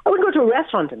I wouldn't go to a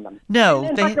restaurant in them. No.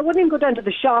 In fact, I wouldn't even go down to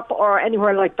the shop or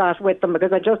anywhere like that with them,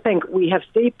 because I just think we have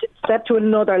stepped to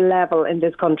another level in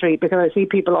this country, because I see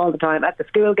people all the time at the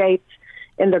school gates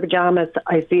in their pyjamas.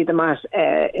 I see them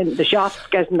in the shops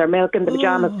getting their milk in the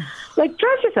pyjamas. Like,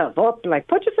 dress yourself up, like,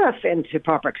 put yourself into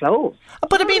proper clothes.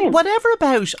 But I mean, whatever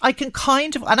about, I can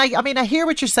kind of, and I hear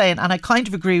what you're saying, and I kind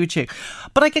of agree with you,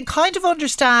 but I can kind of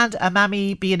understand a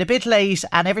mammy being a bit late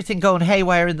and everything going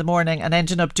haywire in the morning and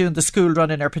ending up doing the school run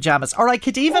in her pyjamas. Or I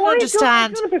could even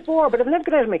understand. I've done it before, but I've never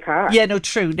got out of my car. Yeah, no,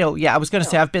 true. No, yeah, I was going to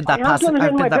say I've been that passive.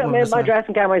 I've been that woman. My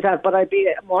dressing gown myself, but I'd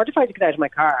be mortified to get out of my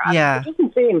car. Yeah.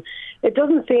 It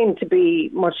doesn't seem to be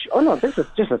much. Oh no, this is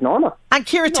just as normal. And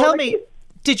Ciara, tell me,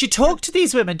 did you talk to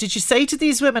these women? Did you say to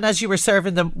these women as you were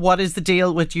serving them, what is the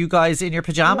deal with you guys in your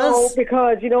pyjamas? No,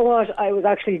 because you know what? I was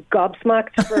actually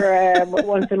gobsmacked for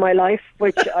once in my life,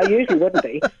 which I usually wouldn't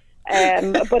be.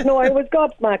 But no, I was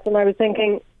gobsmacked, and I was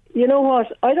thinking, you know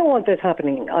what? I don't want this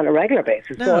happening on a regular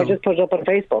basis. No. So I just put it up on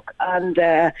Facebook. And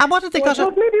what did they got?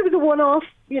 Maybe it was a one-off,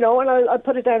 and I'll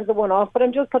put it down as a one-off, but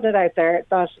I'm just putting it out there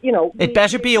that, it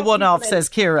better be a one-off, says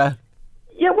Ciara.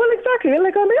 Yeah, well, exactly.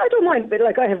 Like, I mean, I don't mind. But,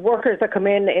 like, I have workers that come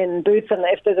in boots, and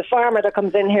if there's a farmer that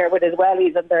comes in here with his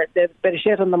wellies and there's a bit of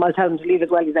shit on them, I'll tell him to leave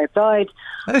his wellies outside.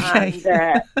 Okay. And, do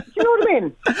you know what I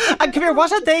mean? And come here,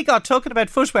 what had they got, talking about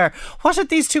footwear? What had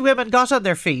these 2 women got on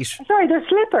their feet? Sorry, their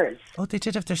slippers. Oh, they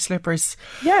did have their slippers.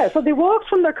 Yeah, so they walked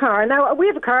from their car. Now, we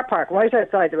have a car park right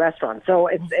outside the restaurant, so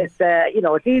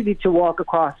it's easy to walk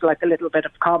across like a little bit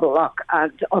of cobble walk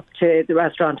and up to the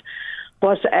restaurant.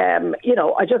 But,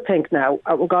 I just think now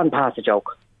we're gone past a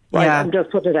joke. Right? Yeah. I'm just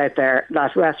putting it out there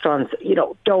that restaurants,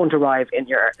 don't arrive in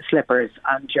your slippers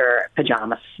and your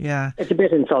pyjamas. Yeah. It's a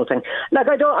bit insulting. Like,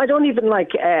 I don't even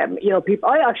like, people,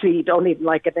 I actually don't even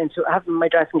like it into having my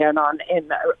dressing gown on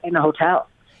in a hotel.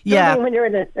 Yeah. When you're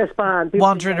in a spa and people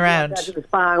wandering around. The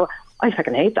spa, I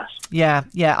fucking hate that. Yeah.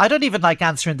 I don't even like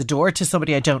answering the door to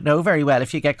somebody I don't know very well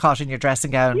if you get caught in your dressing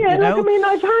gown. Yeah, you know? I mean,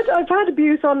 I've had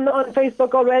abuse on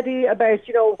Facebook already about,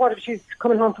 what if she's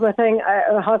coming home from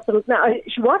a hospital. Now,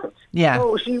 she wasn't. Yeah.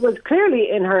 So she was clearly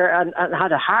in her and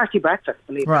had a hearty breakfast,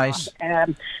 believe it or not.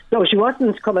 No, she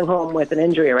wasn't coming home with an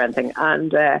injury or anything.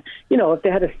 And, if they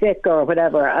had a stick or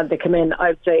whatever and they come in,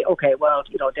 I'd say, okay, well,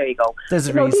 there you go. There's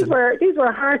a reason. These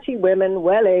were hearty women,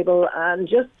 well able, and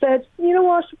just said, you know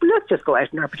what, let's just go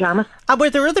out in our pyjamas. And were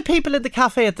there other people in the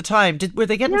cafe at the time? Were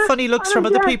they getting funny looks from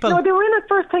other people? No, they were in at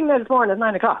first thing this morning at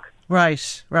 9 o'clock. Right.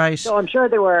 So I'm sure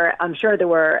they were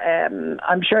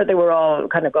all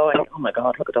kind of going, oh my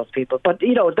God, look at those people. But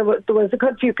there was a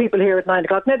good few people here at 9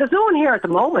 o'clock. Now there's no one here at the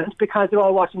moment because they're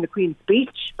all watching the Queen's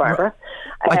speech, Barbara.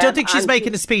 I don't think she's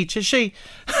making a speech, is she?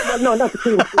 Well, no, not the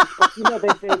Queen's speech,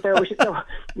 but you know,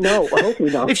 no,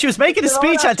 hopefully not. If she was making a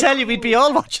speech, I'll tell you, we'd be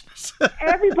all watching it.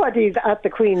 Everybody's at the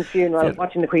Queen's funeral,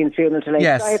 watching the Queen's funeral today.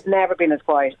 Yes. I have never been as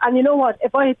quiet. And you know what?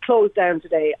 If I had closed down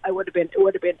today, it would have been,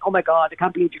 oh my God, I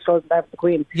can't believe you're closing down for the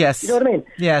Queen. Yes. You know what I mean?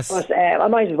 Yes. But I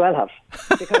might as well have,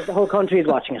 because the whole country is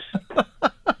watching it.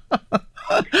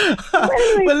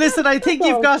 Well, listen, I think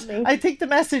you've got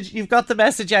the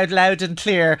message out loud and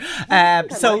clear.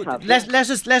 So let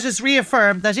us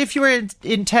reaffirm that if you were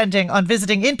intending on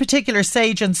visiting, in particular,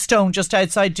 Sage and Stone just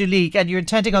outside Duleek, and you're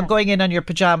intending on going in on your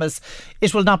pyjamas,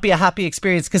 it will not be a happy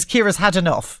experience because Ciara's had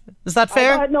enough. Is that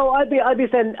fair? No, I'll be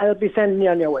sending you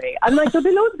on your way. And like, there'll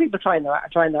be loads of people trying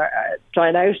out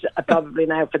probably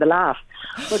now for the laugh.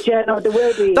 But yeah, no, there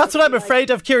will be. That's what I'm afraid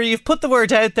of, Ciara. You've put the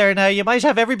word out there now. You might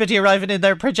have everybody arriving in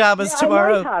their pyjamas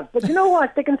tomorrow. I might have, but you know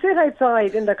what? They can sit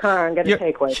outside in their car and get a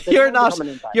takeaway. You're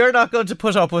not going to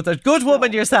put up with it. Good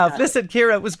woman yourself. Listen,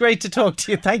 Ciara, it was great to talk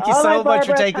to you. Thank you so much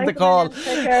for taking the call. Take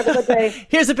care. Have a good day.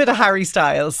 Here's a bit of Harry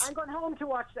Styles. I'm going home to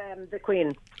watch the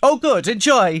Queen. Oh, good.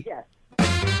 Enjoy. Yes.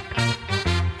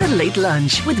 The Late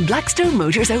Lunch with Blackstone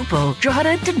Motors Opel,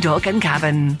 Drogheda, Dundalk and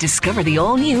Cavan. Discover the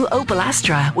all-new Opel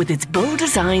Astra with its bold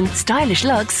design, stylish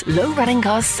looks, low running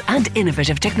costs and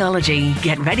innovative technology.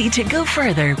 Get ready to go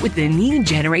further with the new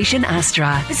generation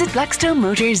Astra. Visit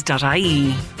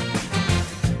blackstonemotors.ie.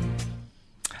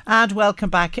 And welcome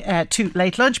back to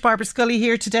Late Lunch. Barbara Scully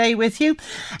here today with you.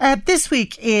 This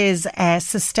week is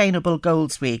Sustainable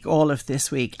Goals Week, all of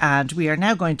this week. And we are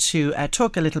now going to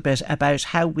talk a little bit about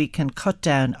how we can cut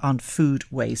down on food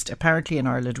waste. Apparently in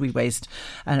Ireland we waste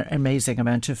an amazing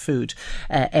amount of food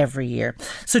every year.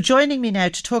 So joining me now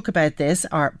to talk about this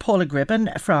are Paula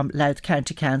Gribben from Louth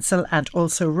County Council and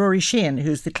also Rory Sheehan,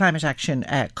 who's the Climate Action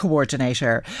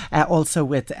Coordinator, also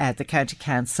with the County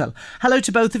Council. Hello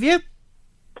to both of you.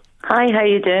 Hi, how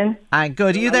you doing? I'm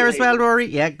good. Are you there as well, Rory?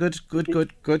 Yeah, good.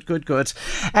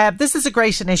 This is a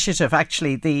great initiative,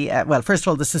 actually. First of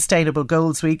all, the Sustainable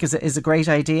Goals Week is a great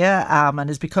idea and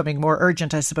is becoming more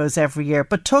urgent, I suppose, every year.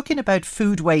 But talking about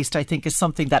food waste, I think, is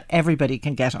something that everybody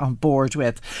can get on board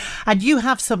with. And you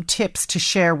have some tips to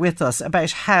share with us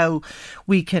about how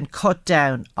we can cut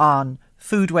down on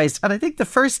food waste. And I think the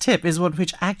first tip is one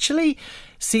which actually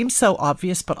seems so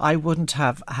obvious, but I wouldn't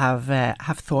have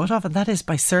thought of, and that is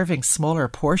by serving smaller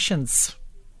portions.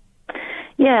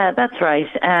 Yeah, that's right.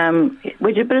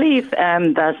 Would you believe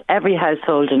that every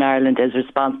household in Ireland is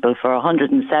responsible for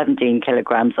 117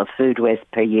 kilograms of food waste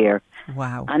per year?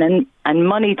 Wow. And in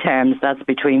money terms, that's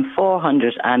between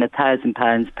 £400 and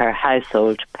 £1,000 per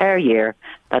household per year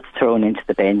that's thrown into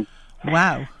the bin.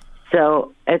 Wow.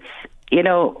 So it's, you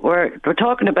know, we're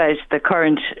talking about the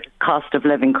current cost of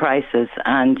living crisis,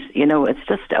 and, you know, it's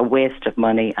just a waste of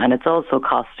money, and it's also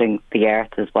costing the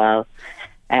earth as well,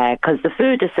 because the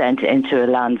food is sent into a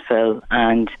landfill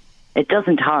and it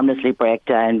doesn't harmlessly break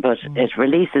down, but it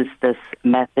releases this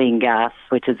methane gas,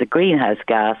 which is a greenhouse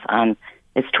gas, and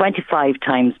it's 25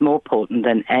 times more potent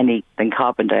than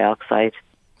carbon dioxide.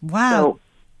 Wow. So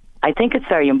I think it's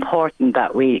very important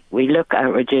that we look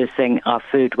at reducing our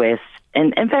food waste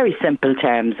in very simple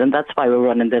terms, and that's why we're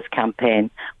running this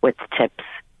campaign with tips.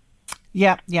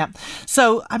 Yeah.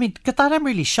 So, I mean, at that I'm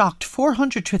really shocked.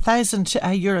 400 to 1,000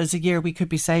 euros a year we could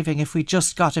be saving if we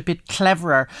just got a bit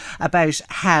cleverer about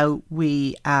how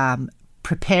we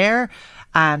prepare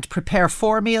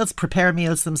for meals, prepare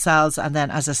meals themselves, and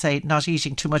then, as I say, not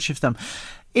eating too much of them.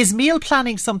 Is meal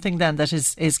planning something then that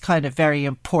is kind of very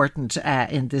important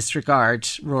in this regard,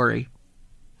 Rory?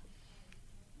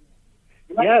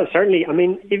 Yeah, certainly. I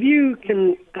mean, if you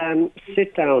can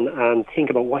sit down and think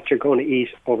about what you're going to eat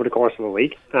over the course of a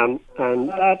week, and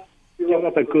that, set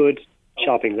up a good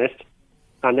shopping list,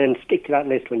 and then stick to that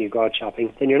list when you go out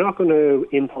shopping, then you're not going to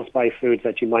impulse buy foods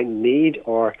that you might need,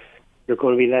 or you're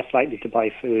going to be less likely to buy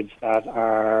foods that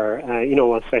are,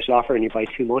 on special offer and you buy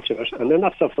too much of it. And then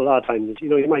that stuff, a lot of times,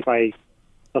 you might buy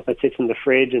stuff that sits in the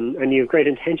fridge and you have great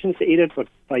intentions to eat it, but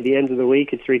by the end of the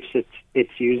week it's reached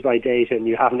its use by date and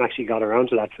you haven't actually got around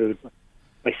to that food. But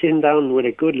by sitting down with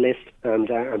a good list and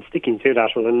sticking to that,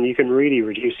 well, then you can really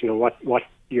reduce what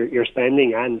you're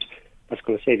spending, and that's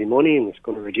going to save you money and it's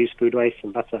going to reduce food waste,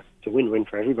 and that's a win-win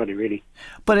for everybody, really.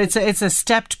 But it's a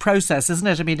stepped process, isn't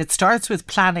it? I mean, it starts with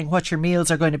planning what your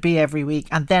meals are going to be every week,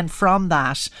 and then from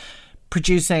that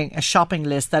producing a shopping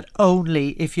list that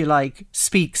only, if you like,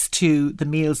 speaks to the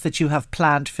meals that you have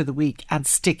planned for the week, and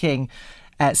sticking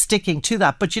to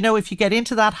that. But if you get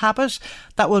into that habit,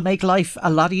 that will make life a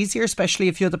lot easier, especially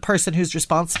if you're the person who's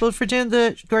responsible for doing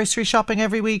the grocery shopping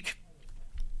every week.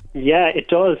 Yeah, it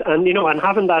does. And, and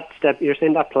having that step, you're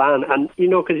saying that plan, and,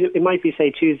 because it might be, say,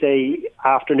 Tuesday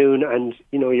afternoon and,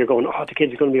 you're going, the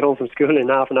kids are going to be home from school in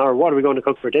half an hour. What are we going to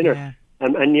cook for dinner? Yeah.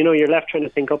 And you're left trying to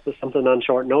think up with something on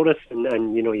short notice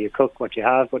and, you cook what you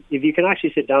have. But if you can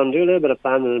actually sit down and do a little bit of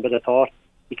planning and a bit of thought,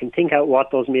 you can think out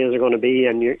what those meals are going to be,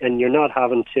 and you're not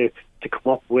having to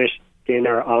come up with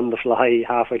dinner on the fly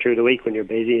halfway through the week when you're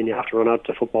busy and you have to run out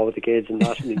to football with the kids and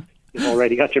that. And you've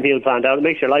already got your meal planned out. It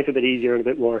makes your life a bit easier and a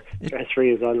bit more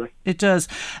stress-free as well. It does.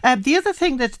 The other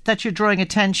thing that you're drawing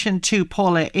attention to,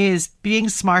 Paula, is being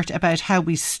smart about how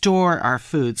we store our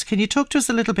foods. Can you talk to us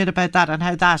a little bit about that and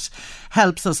how that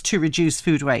helps us to reduce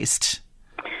food waste?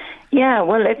 Yeah,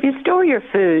 well, if you store your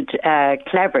food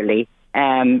cleverly,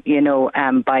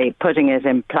 by putting it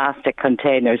in plastic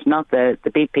containers, not the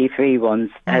BP-free ones,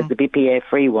 the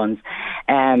BPA-free ones,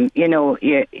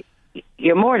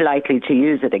 you're more likely to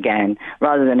use it again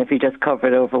rather than if you just cover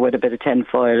it over with a bit of tin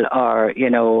foil or,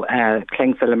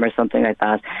 cling film or something like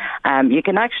that. You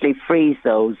can actually freeze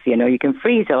those, you can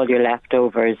freeze all your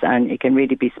leftovers, and you can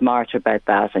really be smart about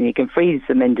that, and you can freeze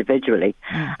them individually.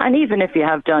 And even if you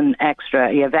have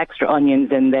extra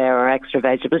onions in there or extra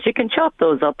vegetables, you can chop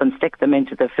those up and stick them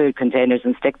into the food containers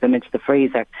and stick them into the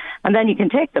freezer. And then you can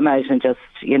take them out and just,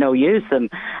 use them.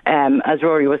 As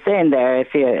Rory was saying there,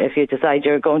 if you decide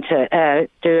you're going to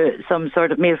do some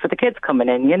sort of meal for the kids coming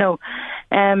in,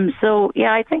 So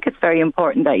yeah, I think it's very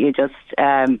important that you just,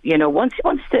 once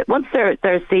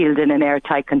they're sealed in an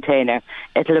airtight container,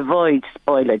 it'll avoid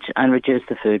spoilage and reduce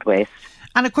the food waste.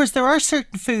 And of course, there are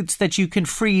certain foods that you can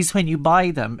freeze when you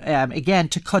buy them, again,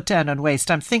 to cut down on waste.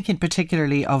 I'm thinking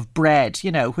particularly of bread,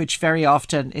 which very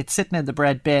often it's sitting in the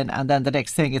bread bin and then the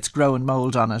next thing it's growing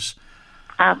mould on it.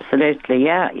 Absolutely,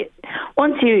 yeah.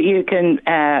 Once you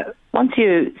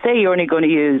say you're only going to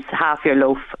use half your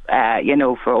loaf,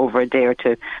 for over a day or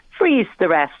two, freeze the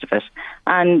rest of it,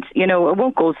 and it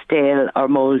won't go stale or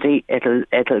mouldy.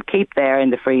 It'll keep there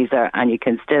in the freezer, and you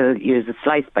can still use it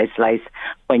slice by slice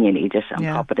when you need it, and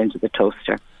pop it into the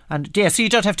toaster. And so you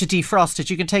don't have to defrost it.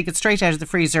 You can take it straight out of the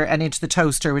freezer and into the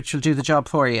toaster, which will do the job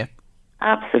for you.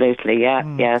 Absolutely,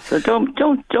 yeah. So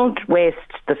don't waste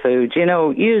the food.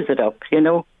 Use it up.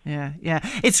 Yeah.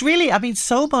 It's really,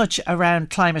 so much around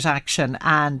climate action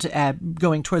and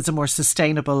going towards a more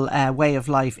sustainable way of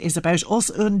life is about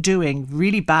us undoing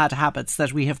really bad habits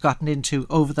that we have gotten into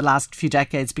over the last few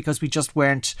decades because we just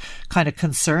weren't kind of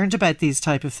concerned about these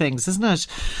type of things, isn't it?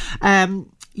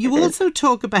 You also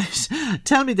talk about,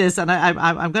 tell me this, and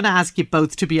I'm going to ask you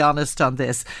both to be honest on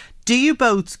this. Do you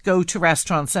both go to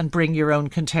restaurants and bring your own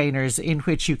containers in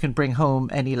which you can bring home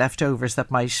any leftovers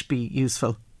that might be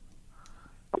useful?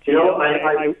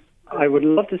 I would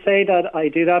love to say that I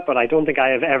do that, but I don't think I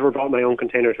have ever brought my own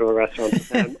container to a restaurant.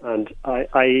 And I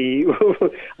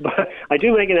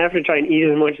do make an effort to try and eat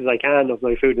as much as I can of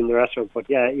my food in the restaurant. But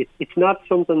yeah, it's not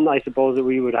something I suppose that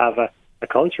we would have a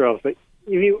culture of. But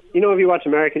if you watch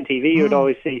American TV, you would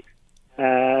always see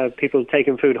people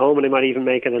taking food home, and they might even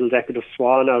make a little decorative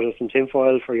swan out of some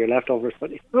tinfoil for your leftovers.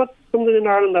 But it's not something in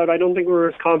Ireland that I don't think we're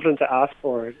as confident to ask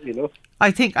for, I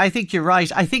think you're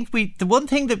right. I think the one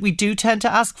thing that we do tend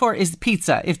to ask for is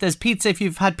pizza. If there's pizza, if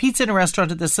you've had pizza in a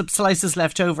restaurant and there's some slices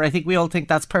left over, I think we all think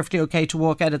that's perfectly okay to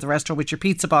walk out of the restaurant with your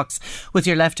pizza box with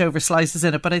your leftover slices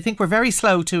in it. But I think we're very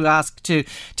slow to ask to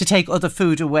take other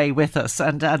food away with us,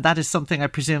 and that is something I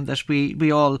presume that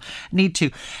we all need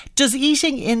to. Does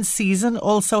eating in season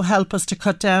also help us to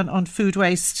cut down on food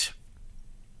waste?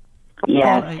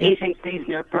 Yes, eating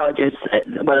seasonal produce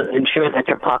will ensure that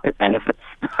your pocket benefits.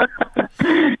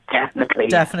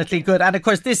 Definitely good. And of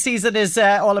course, this season is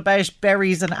all about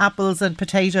berries and apples and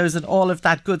potatoes and all of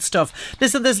that good stuff.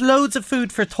 Listen, there's loads of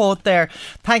food for thought there.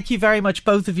 Thank you very much,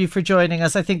 both of you, for joining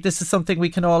us. I think this is something we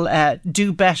can all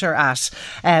do better at.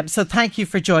 So thank you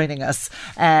for joining us.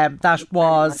 That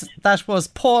was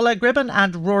Paula Gribben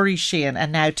and Rory Sheehan.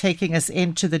 And now taking us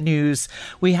into the news,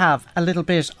 we have a little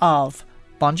bit of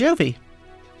Bon Jovi.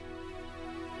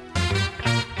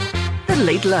 The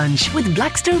Late Lunch with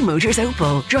Blackstone Motors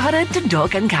Opel, Drogheda,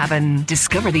 Dundalk and Cavan.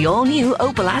 Discover the all-new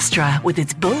Opel Astra with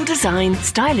its bold design,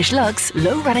 stylish looks,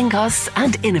 low running costs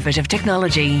and innovative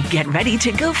technology. Get ready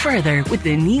to go further with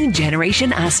the new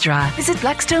generation Astra. Visit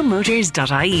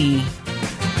blackstonemotors.ie.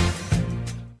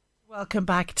 Welcome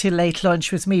back to Late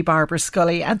Lunch with me, Barbara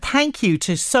Scully, and thank you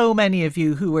to so many of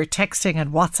you who were texting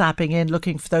and WhatsApping in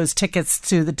looking for those tickets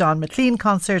to the Don McLean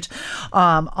concert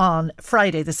on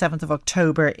Friday the 7th of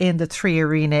October in the 3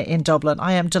 Arena in Dublin.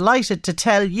 I am delighted to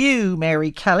tell you,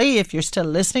 Mary Kelly, if you're still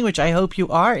listening, which I hope you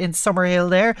are in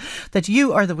Summerhill there, that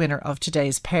you are the winner of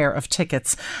today's pair of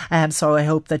tickets. So I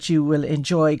hope that you will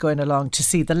enjoy going along to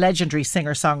see the legendary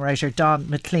singer-songwriter Don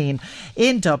McLean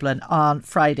in Dublin on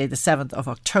Friday the 7th of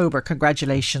October.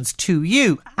 Congratulations to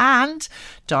you. And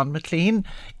Don McLean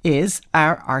is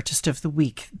our Artist of the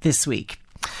Week this week.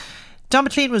 Don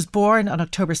McLean was born on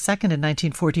October 2nd in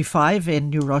 1945 in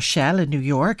New Rochelle in New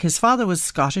York. His father was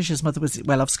Scottish, his mother was,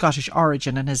 of Scottish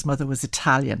origin, and his mother was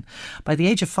Italian. By the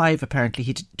age of 5, apparently,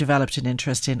 he developed an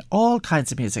interest in all kinds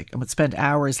of music and would spend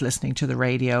hours listening to the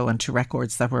radio and to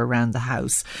records that were around the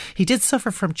house. He did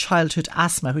suffer from childhood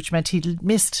asthma, which meant he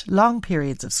missed long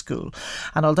periods of school.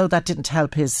 And although that didn't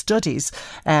help his studies,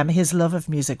 his love of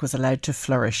music was allowed to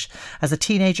flourish. As a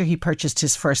teenager, he purchased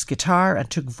his first guitar and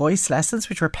took voice lessons,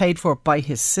 which were paid for by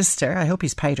his sister. I hope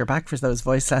he's paid her back for those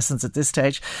voice lessons at this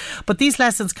stage. But these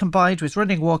lessons, combined with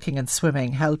running, walking and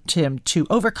swimming, helped him to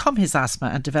overcome his asthma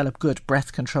and develop good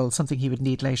breath control, something he would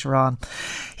need later on.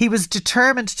 He was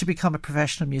determined to become a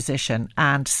professional musician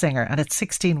and singer, and at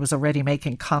 16 was already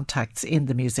making contacts in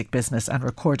the music business and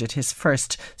recorded his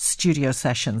first studio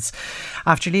sessions.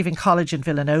 After leaving college in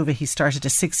Villanova, he started a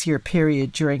 6-year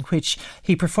period during which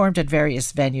he performed at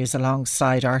various venues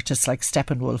alongside artists like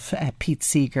Steppenwolf, Pete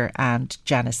Seeger and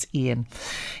Janice Ian.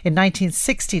 In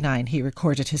 1969, he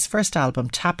recorded his first album,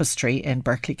 Tapestry, in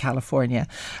Berkeley, California.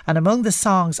 And among the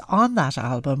songs on that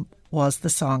album was the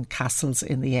song Castles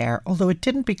in the Air, although it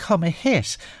didn't become a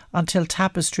hit until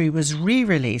Tapestry was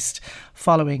re-released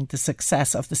following the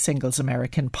success of the singles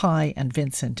American Pie and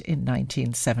Vincent in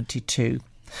 1972.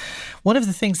 One of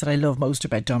the things that I love most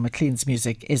about Don McLean's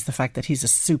music is the fact that he's a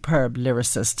superb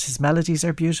lyricist. His melodies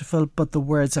are beautiful, but the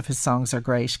words of his songs are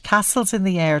great. Castles in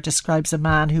the Air describes a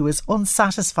man who is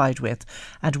unsatisfied with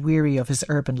and weary of his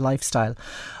urban lifestyle.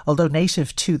 Although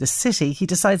native to the city, he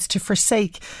decides to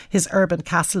forsake his urban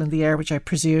castle in the air, which I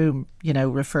presume,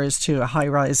 refers to a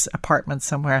high-rise apartment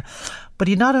somewhere. But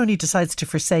he not only decides to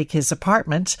forsake his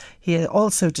apartment, he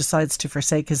also decides to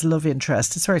forsake his love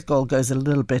interest. It's where it all goes a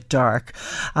little bit dark.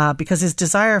 Because his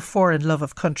desire for and love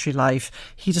of country life,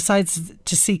 he decides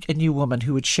to seek a new woman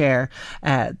who would share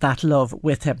that love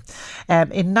with him.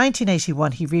 In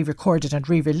 1981, he re-recorded and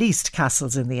re-released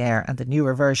Castles in the Air, and the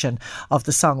newer version of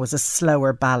the song was a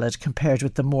slower ballad compared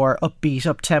with the more upbeat,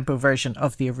 up-tempo version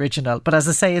of the original. But as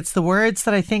I say, it's the words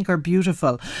that I think are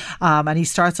beautiful. And he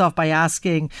starts off by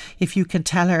asking if you can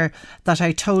tell her that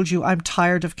I told you I'm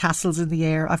tired of castles in the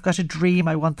air. I've got a dream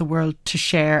I want the world to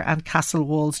share, and castle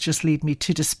walls just lead me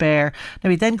to despair. Now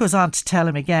he then goes on to tell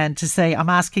him again to say, I'm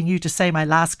asking you to say my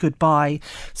last goodbye.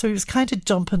 So he was kind of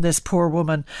dumping this poor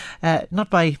woman, not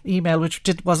by email, which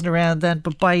wasn't around then,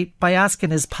 but by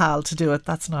asking his pal to do it.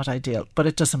 That's not ideal, but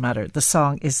it doesn't matter. The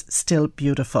song is still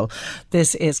beautiful.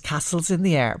 This is Castles in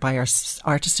the Air by our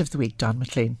Artist of the Week, Don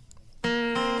McLean.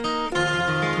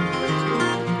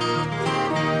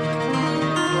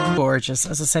 Gorgeous.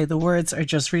 As I say, the words are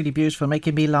just really beautiful,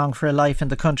 making me long for a life in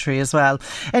the country as well.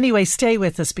 Anyway, stay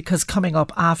with us, because coming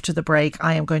up after the break,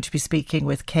 I am going to be speaking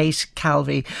with Kate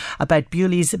Calvey about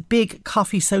Bewley's big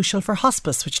coffee social for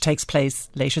hospice, which takes place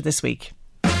later this week.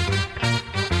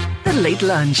 The Late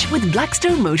Lunch with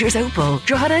Blackstone Motors Opel,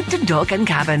 Drogheda, Dundalk and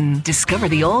Cavan. Discover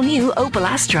the all-new Opel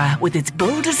Astra with its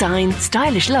bold design,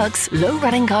 stylish looks, low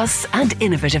running costs and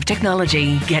innovative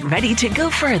technology. Get ready to go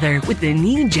further with the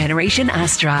new generation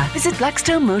Astra. Visit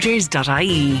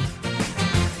blackstonemotors.ie.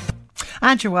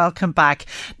 And you're welcome back.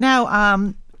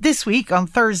 Now, this week, on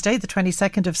Thursday, the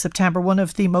 22nd of September, one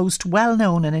of the most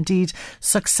well-known and indeed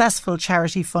successful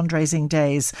charity fundraising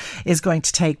days is going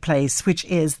to take place, which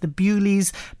is the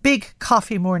Bewley's Big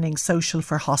Coffee Morning Social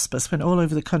for Hospice, when all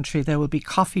over the country there will be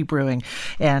coffee brewing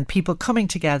and people coming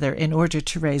together in order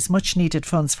to raise much needed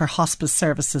funds for hospice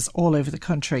services all over the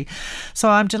country. So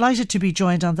I'm delighted to be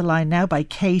joined on the line now by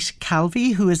Kate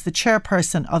Calvey, who is the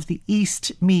chairperson of the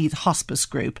East Meath Hospice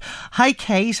Group. Hi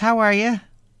Kate, how are you?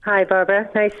 Hi Barbara,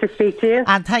 nice to speak to you.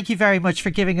 And thank you very much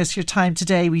for giving us your time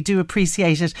today. We do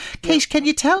appreciate it. Kate, can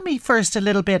you tell me first a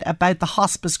little bit about the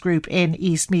hospice group in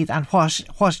East Meath and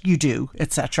what you do,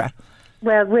 etc.?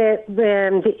 Well, we're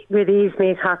the East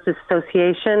Meath Hospice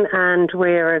Association, and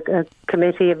we're a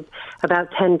committee of about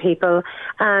 10 people.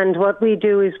 And what we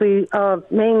do is our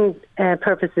main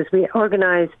purpose is we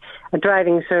organise a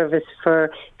driving service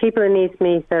for people in East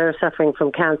Meath that are suffering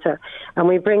from cancer. And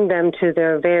we bring them to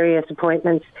their various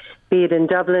appointments be it in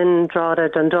Dublin, Drogheda,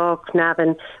 Dundalk,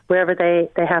 Navan, wherever they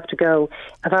have to go.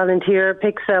 A volunteer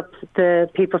picks up the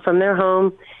people from their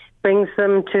home, brings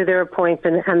them to their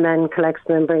appointment, and then collects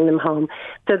them and brings them home.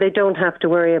 So they don't have to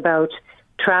worry about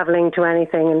travelling to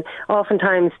anything. And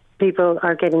oftentimes people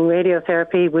are getting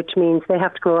radiotherapy, which means they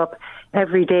have to go up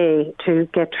every day to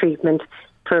get treatment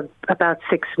for about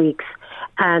 6 weeks.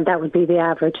 And that would be the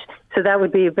average. So that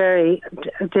would be very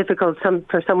difficult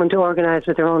for someone to organise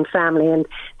with their own family. And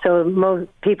so most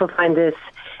people find this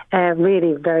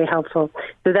really very helpful.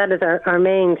 So that is our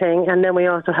main thing. And then we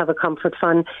also have a comfort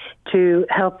fund to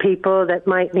help people that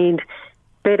might need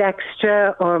a bit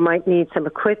extra or might need some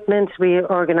equipment. We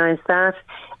organise that.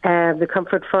 The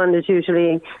comfort fund is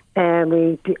usually,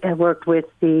 we work with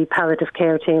the palliative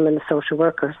care team and the social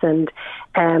workers, and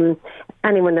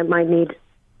anyone that might need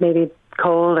maybe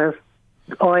coal or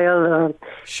oil or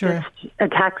sure. just a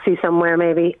taxi somewhere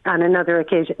maybe on another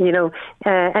occasion,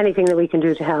 anything that we can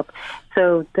do to help.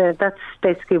 So that's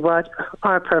basically what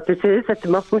our purpose is at the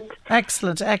moment.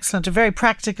 Excellent. A very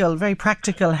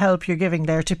practical help you're giving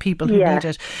there to people who need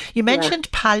it. You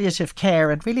mentioned palliative care,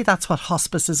 and really that's what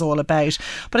hospice is all about.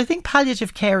 But I think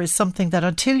palliative care is something that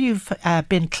until you've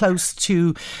been close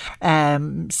to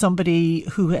somebody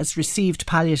who has received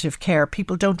palliative care,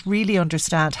 people don't really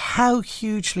understand how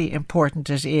hugely important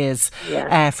it is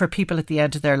for people at the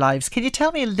end of their lives. Can you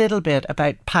tell me a little bit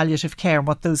about palliative care and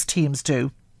what those teams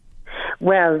do?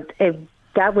 Well,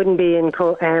 that wouldn't be in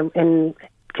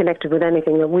connected with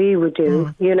anything that we would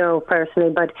do, personally.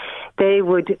 But they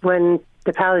would, when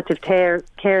the palliative care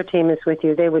team is with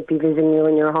you, they would be visiting you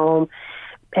in your home,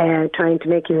 trying to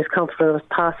make you as comfortable as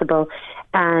possible.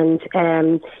 And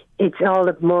it's all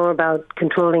more about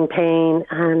controlling pain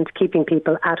and keeping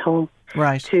people at home.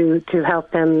 Right. To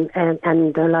help them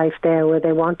and their life there where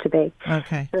they want to be.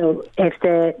 Okay. So if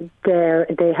they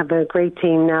have a great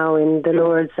team now in the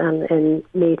Lourdes and in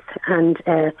Meath, and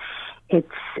say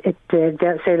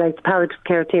like the palliative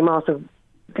care team also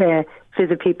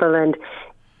visit people and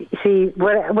see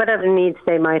whatever needs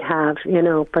they might have,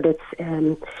 but it's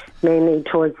mainly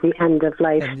towards the end of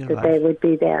life they would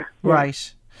be there.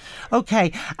 Right.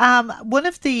 Okay. One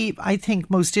of the, I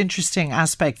think, most interesting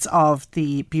aspects of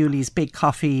the Bewley's Big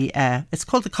Coffee, it's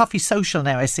called the Coffee Social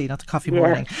now, I see, not the Coffee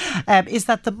Morning, is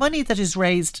that the money that is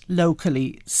raised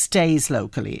locally stays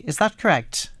locally. Is that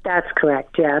correct? That's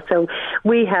correct, yeah. So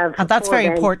we have... And that's very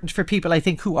important for people, I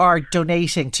think, who are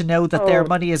donating, to know that their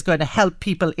money is going to help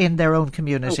people in their own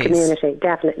communities. Community,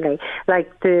 definitely.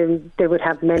 Like they would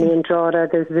have many in Drogheda.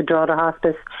 There's the Drogheda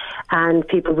Hospice, and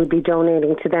people would be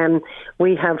donating to them.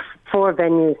 We have 4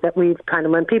 venues that we've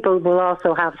when people will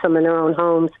also have some in their own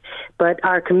homes, but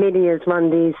our committee has run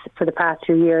these for the past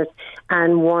 2 years,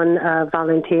 and one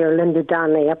volunteer, Linda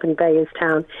Donnelly, up in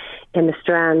Bayerstown in the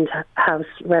Strand House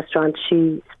restaurant,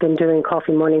 she's been doing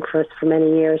coffee morning for us for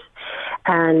many years.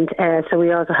 And so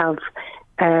we also have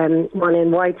one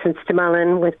in Whites and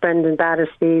Stamallin with Brendan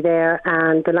Battersby there,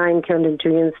 and the Lion Kiln in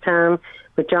Julianstown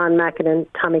with John Mackin and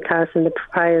Tommy Carson, the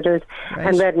proprietors,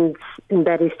 and Redden in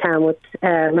Bettystown with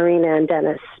Marina and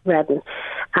Dennis Redden.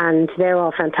 And they're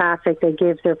all fantastic. They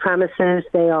give their premises.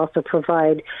 They also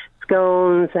provide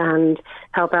scones and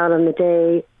help out on the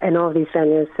day in all these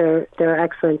venues. They're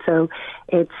excellent. So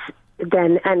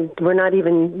and we're not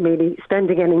even really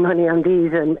spending any money on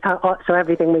these, and so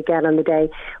everything we get on the day,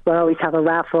 we'll always have a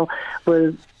raffle,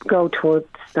 will go towards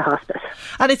the hospice.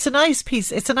 And it's a nice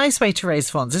piece, it's a nice way to raise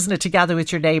funds, isn't it, to gather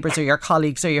with your neighbours or your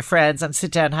colleagues or your friends and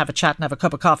sit down and have a chat and have a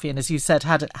cup of coffee, and as you said,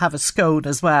 have a scone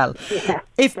as well. Yeah,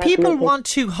 if definitely. People want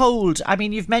to hold, I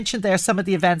mean, you've mentioned there some of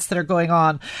the events that are going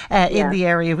on in the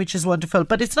area, which is wonderful,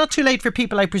 but it's not too late for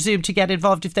people, I presume, to get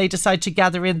involved if they decide to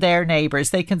gather in their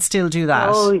neighbours. They can still do that.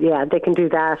 Oh yeah, they can do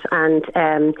that,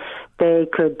 and they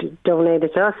could donate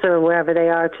it to us or wherever they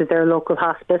are, to their local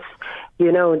hospice.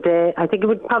 I think it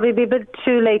would probably be a bit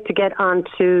too late to get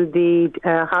onto the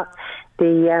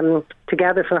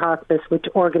Together for Hospice, which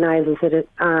organises it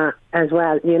as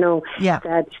well,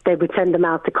 that they would send them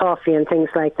out the coffee and things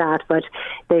like that, but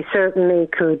they certainly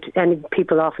could, and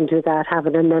people often do that, have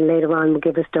it, and then later on will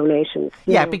give us donations.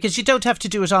 Yeah, because you don't have to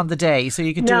do it on the day, so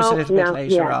you can do it a little bit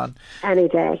later on. Any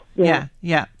day.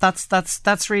 Yeah.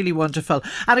 That's really wonderful.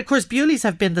 And of course, Bewley's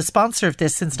have been the sponsor of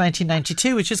this since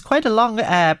 1992, which is quite a long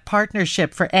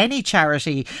partnership for any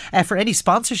charity, for any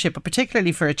sponsorship, but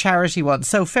particularly for a charity one.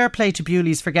 So fair play to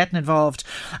Bewley's for getting involved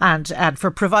and for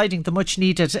providing the much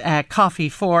needed coffee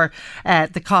for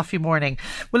the coffee morning.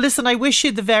 Well, listen, I wish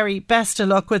you the very best of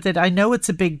luck with it. I know it's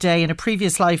a big day. In a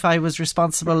previous life, I was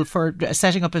responsible for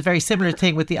setting up a very similar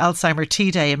thing with the Alzheimer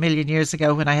Tea Day a million years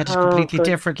ago when I had a completely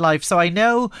different life. So I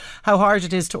know how hard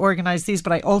it is to organise these,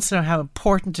 but I also know how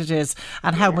important it is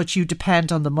and how much you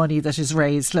depend on the money that is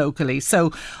raised locally.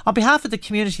 So on behalf of the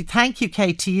community, thank you,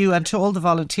 Kate, to you and to all the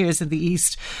volunteers in the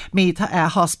East Meath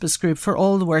Hospice Group for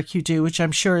all the work you do, which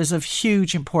I'm sure is of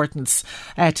huge importance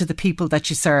to the people that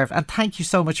you serve. And thank you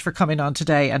so much for coming on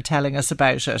today and telling us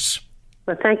about it.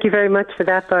 Well, thank you very much for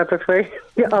that, Barbara, for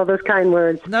all those kind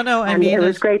words. No, I mean it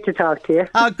was great to talk to you.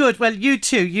 Oh, good. Well, you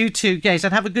too, Kate,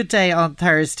 and have a good day on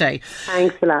Thursday.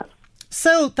 Thanks a lot.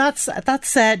 So that's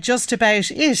just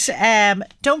about it.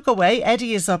 Don't go away.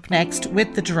 Eddie is up next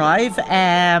with The Drive.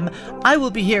 I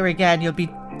will be here again. You'll be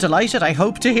delighted, I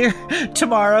hope, to hear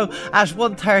tomorrow at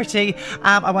 1:30.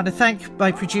 I want to thank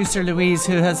my producer Louise,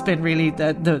 who has been really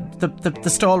the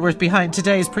stalwart behind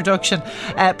today's production.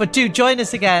 But do join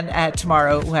us again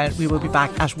tomorrow when we will be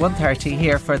back at 1:30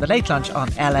 here for the Late Lunch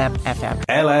on LMFM.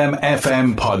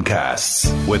 LMFM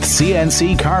podcasts with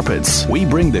CNC Carpets. We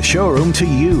bring the showroom to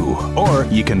you, or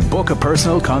you can book a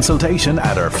personal consultation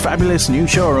at our fabulous new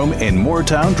showroom in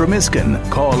Moortown, Dromiskin.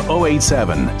 Call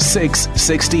 087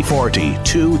 660 40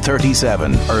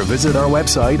 237 or visit our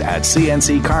website at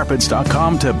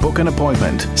cnccarpets.com to book an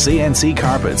appointment. CNC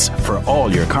Carpets, for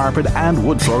all your carpet and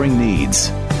wood flooring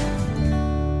needs.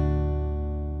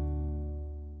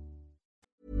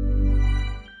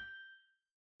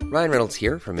 Ryan Reynolds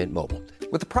here from Mint Mobile.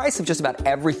 With the price of just about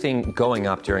everything going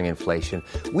up during inflation,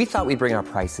 we thought we'd bring our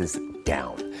prices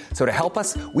down. So to help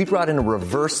us, we brought in a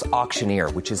reverse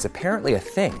auctioneer, which is apparently a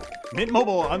thing. Mint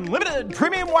Mobile Unlimited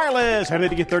Premium Wireless. How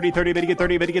to get 30, 30, bit to get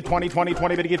 30, bit to get 20, 20,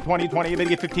 20, bit to get 20, 20, bit to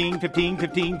get 15, 15,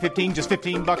 15, 15, just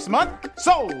 $15 a month?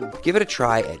 Sold! Give it a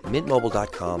try at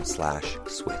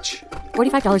mintmobile.com/switch.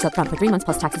 $45 up front for 3 months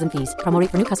plus taxes and fees. Promo rate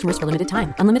for new customers for limited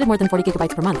time. Unlimited more than 40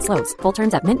 gigabytes per month. Slows full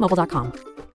terms at mintmobile.com.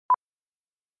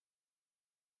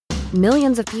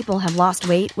 Millions of people have lost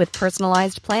weight with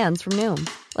personalized plans from Noom.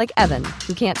 Like Evan,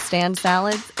 who can't stand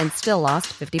salads and still lost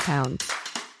 50 pounds.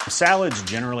 Salads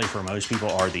generally for most people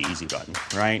are the easy button,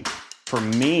 right? For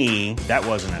me, that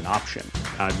wasn't an option.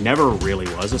 I never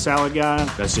really was a salad guy.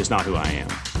 That's just not who I am.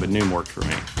 But Noom worked for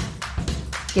me.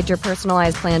 Get your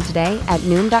personalized plan today at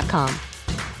Noom.com.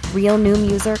 Real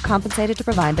Noom user compensated to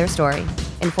provide their story.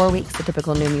 In 4 weeks, the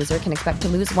typical Noom user can expect to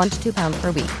lose 1 to 2 pounds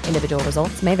per week. Individual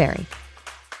results may vary.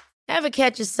 Ever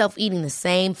catch yourself eating the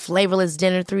same flavorless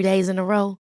dinner 3 days in a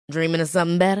row? Dreaming of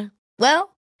something better?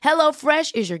 Well,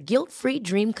 HelloFresh is your guilt-free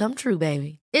dream come true,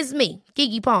 baby. It's me,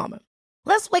 Keke Palmer.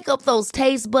 Let's wake up those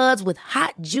taste buds with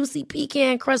hot, juicy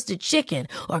pecan-crusted chicken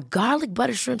or garlic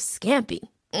butter shrimp scampi.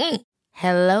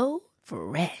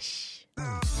 HelloFresh.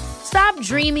 Stop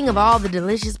dreaming of all the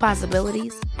delicious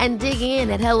possibilities and dig in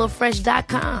at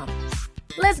HelloFresh.com.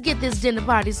 Let's get this dinner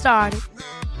party started.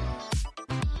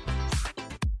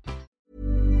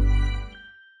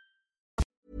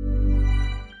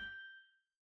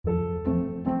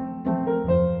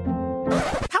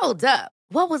 Hold up.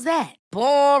 What was that?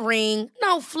 Boring.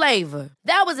 No flavor.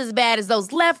 That was as bad as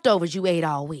those leftovers you ate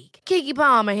all week. Keke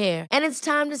Palmer here, and it's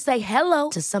time to say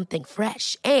hello to something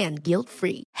fresh and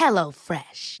guilt-free.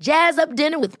 HelloFresh. Jazz up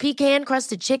dinner with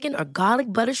pecan-crusted chicken or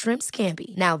garlic butter shrimp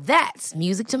scampi. Now that's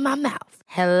music to my mouth.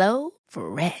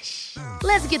 HelloFresh.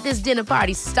 Let's get this dinner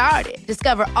party started.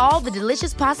 Discover all the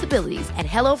delicious possibilities at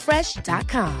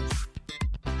HelloFresh.com.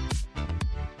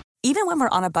 Even when we're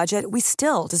on a budget, we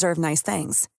still deserve nice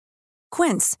things.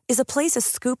 Quince is a place to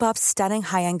scoop up stunning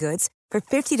high-end goods for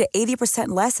 50 to 80%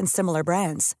 less than similar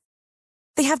brands.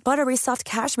 They have buttery soft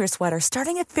cashmere sweaters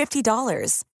starting at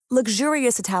 $50,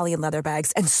 luxurious Italian leather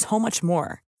bags, and so much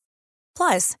more.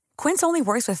 Plus, Quince only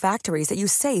works with factories that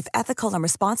use safe, ethical, and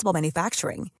responsible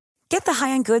manufacturing. Get the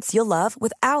high-end goods you'll love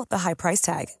without the high price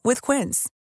tag with Quince.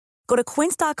 Go to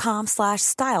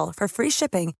quince.com/style for free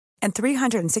shipping and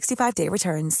 365-day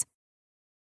returns.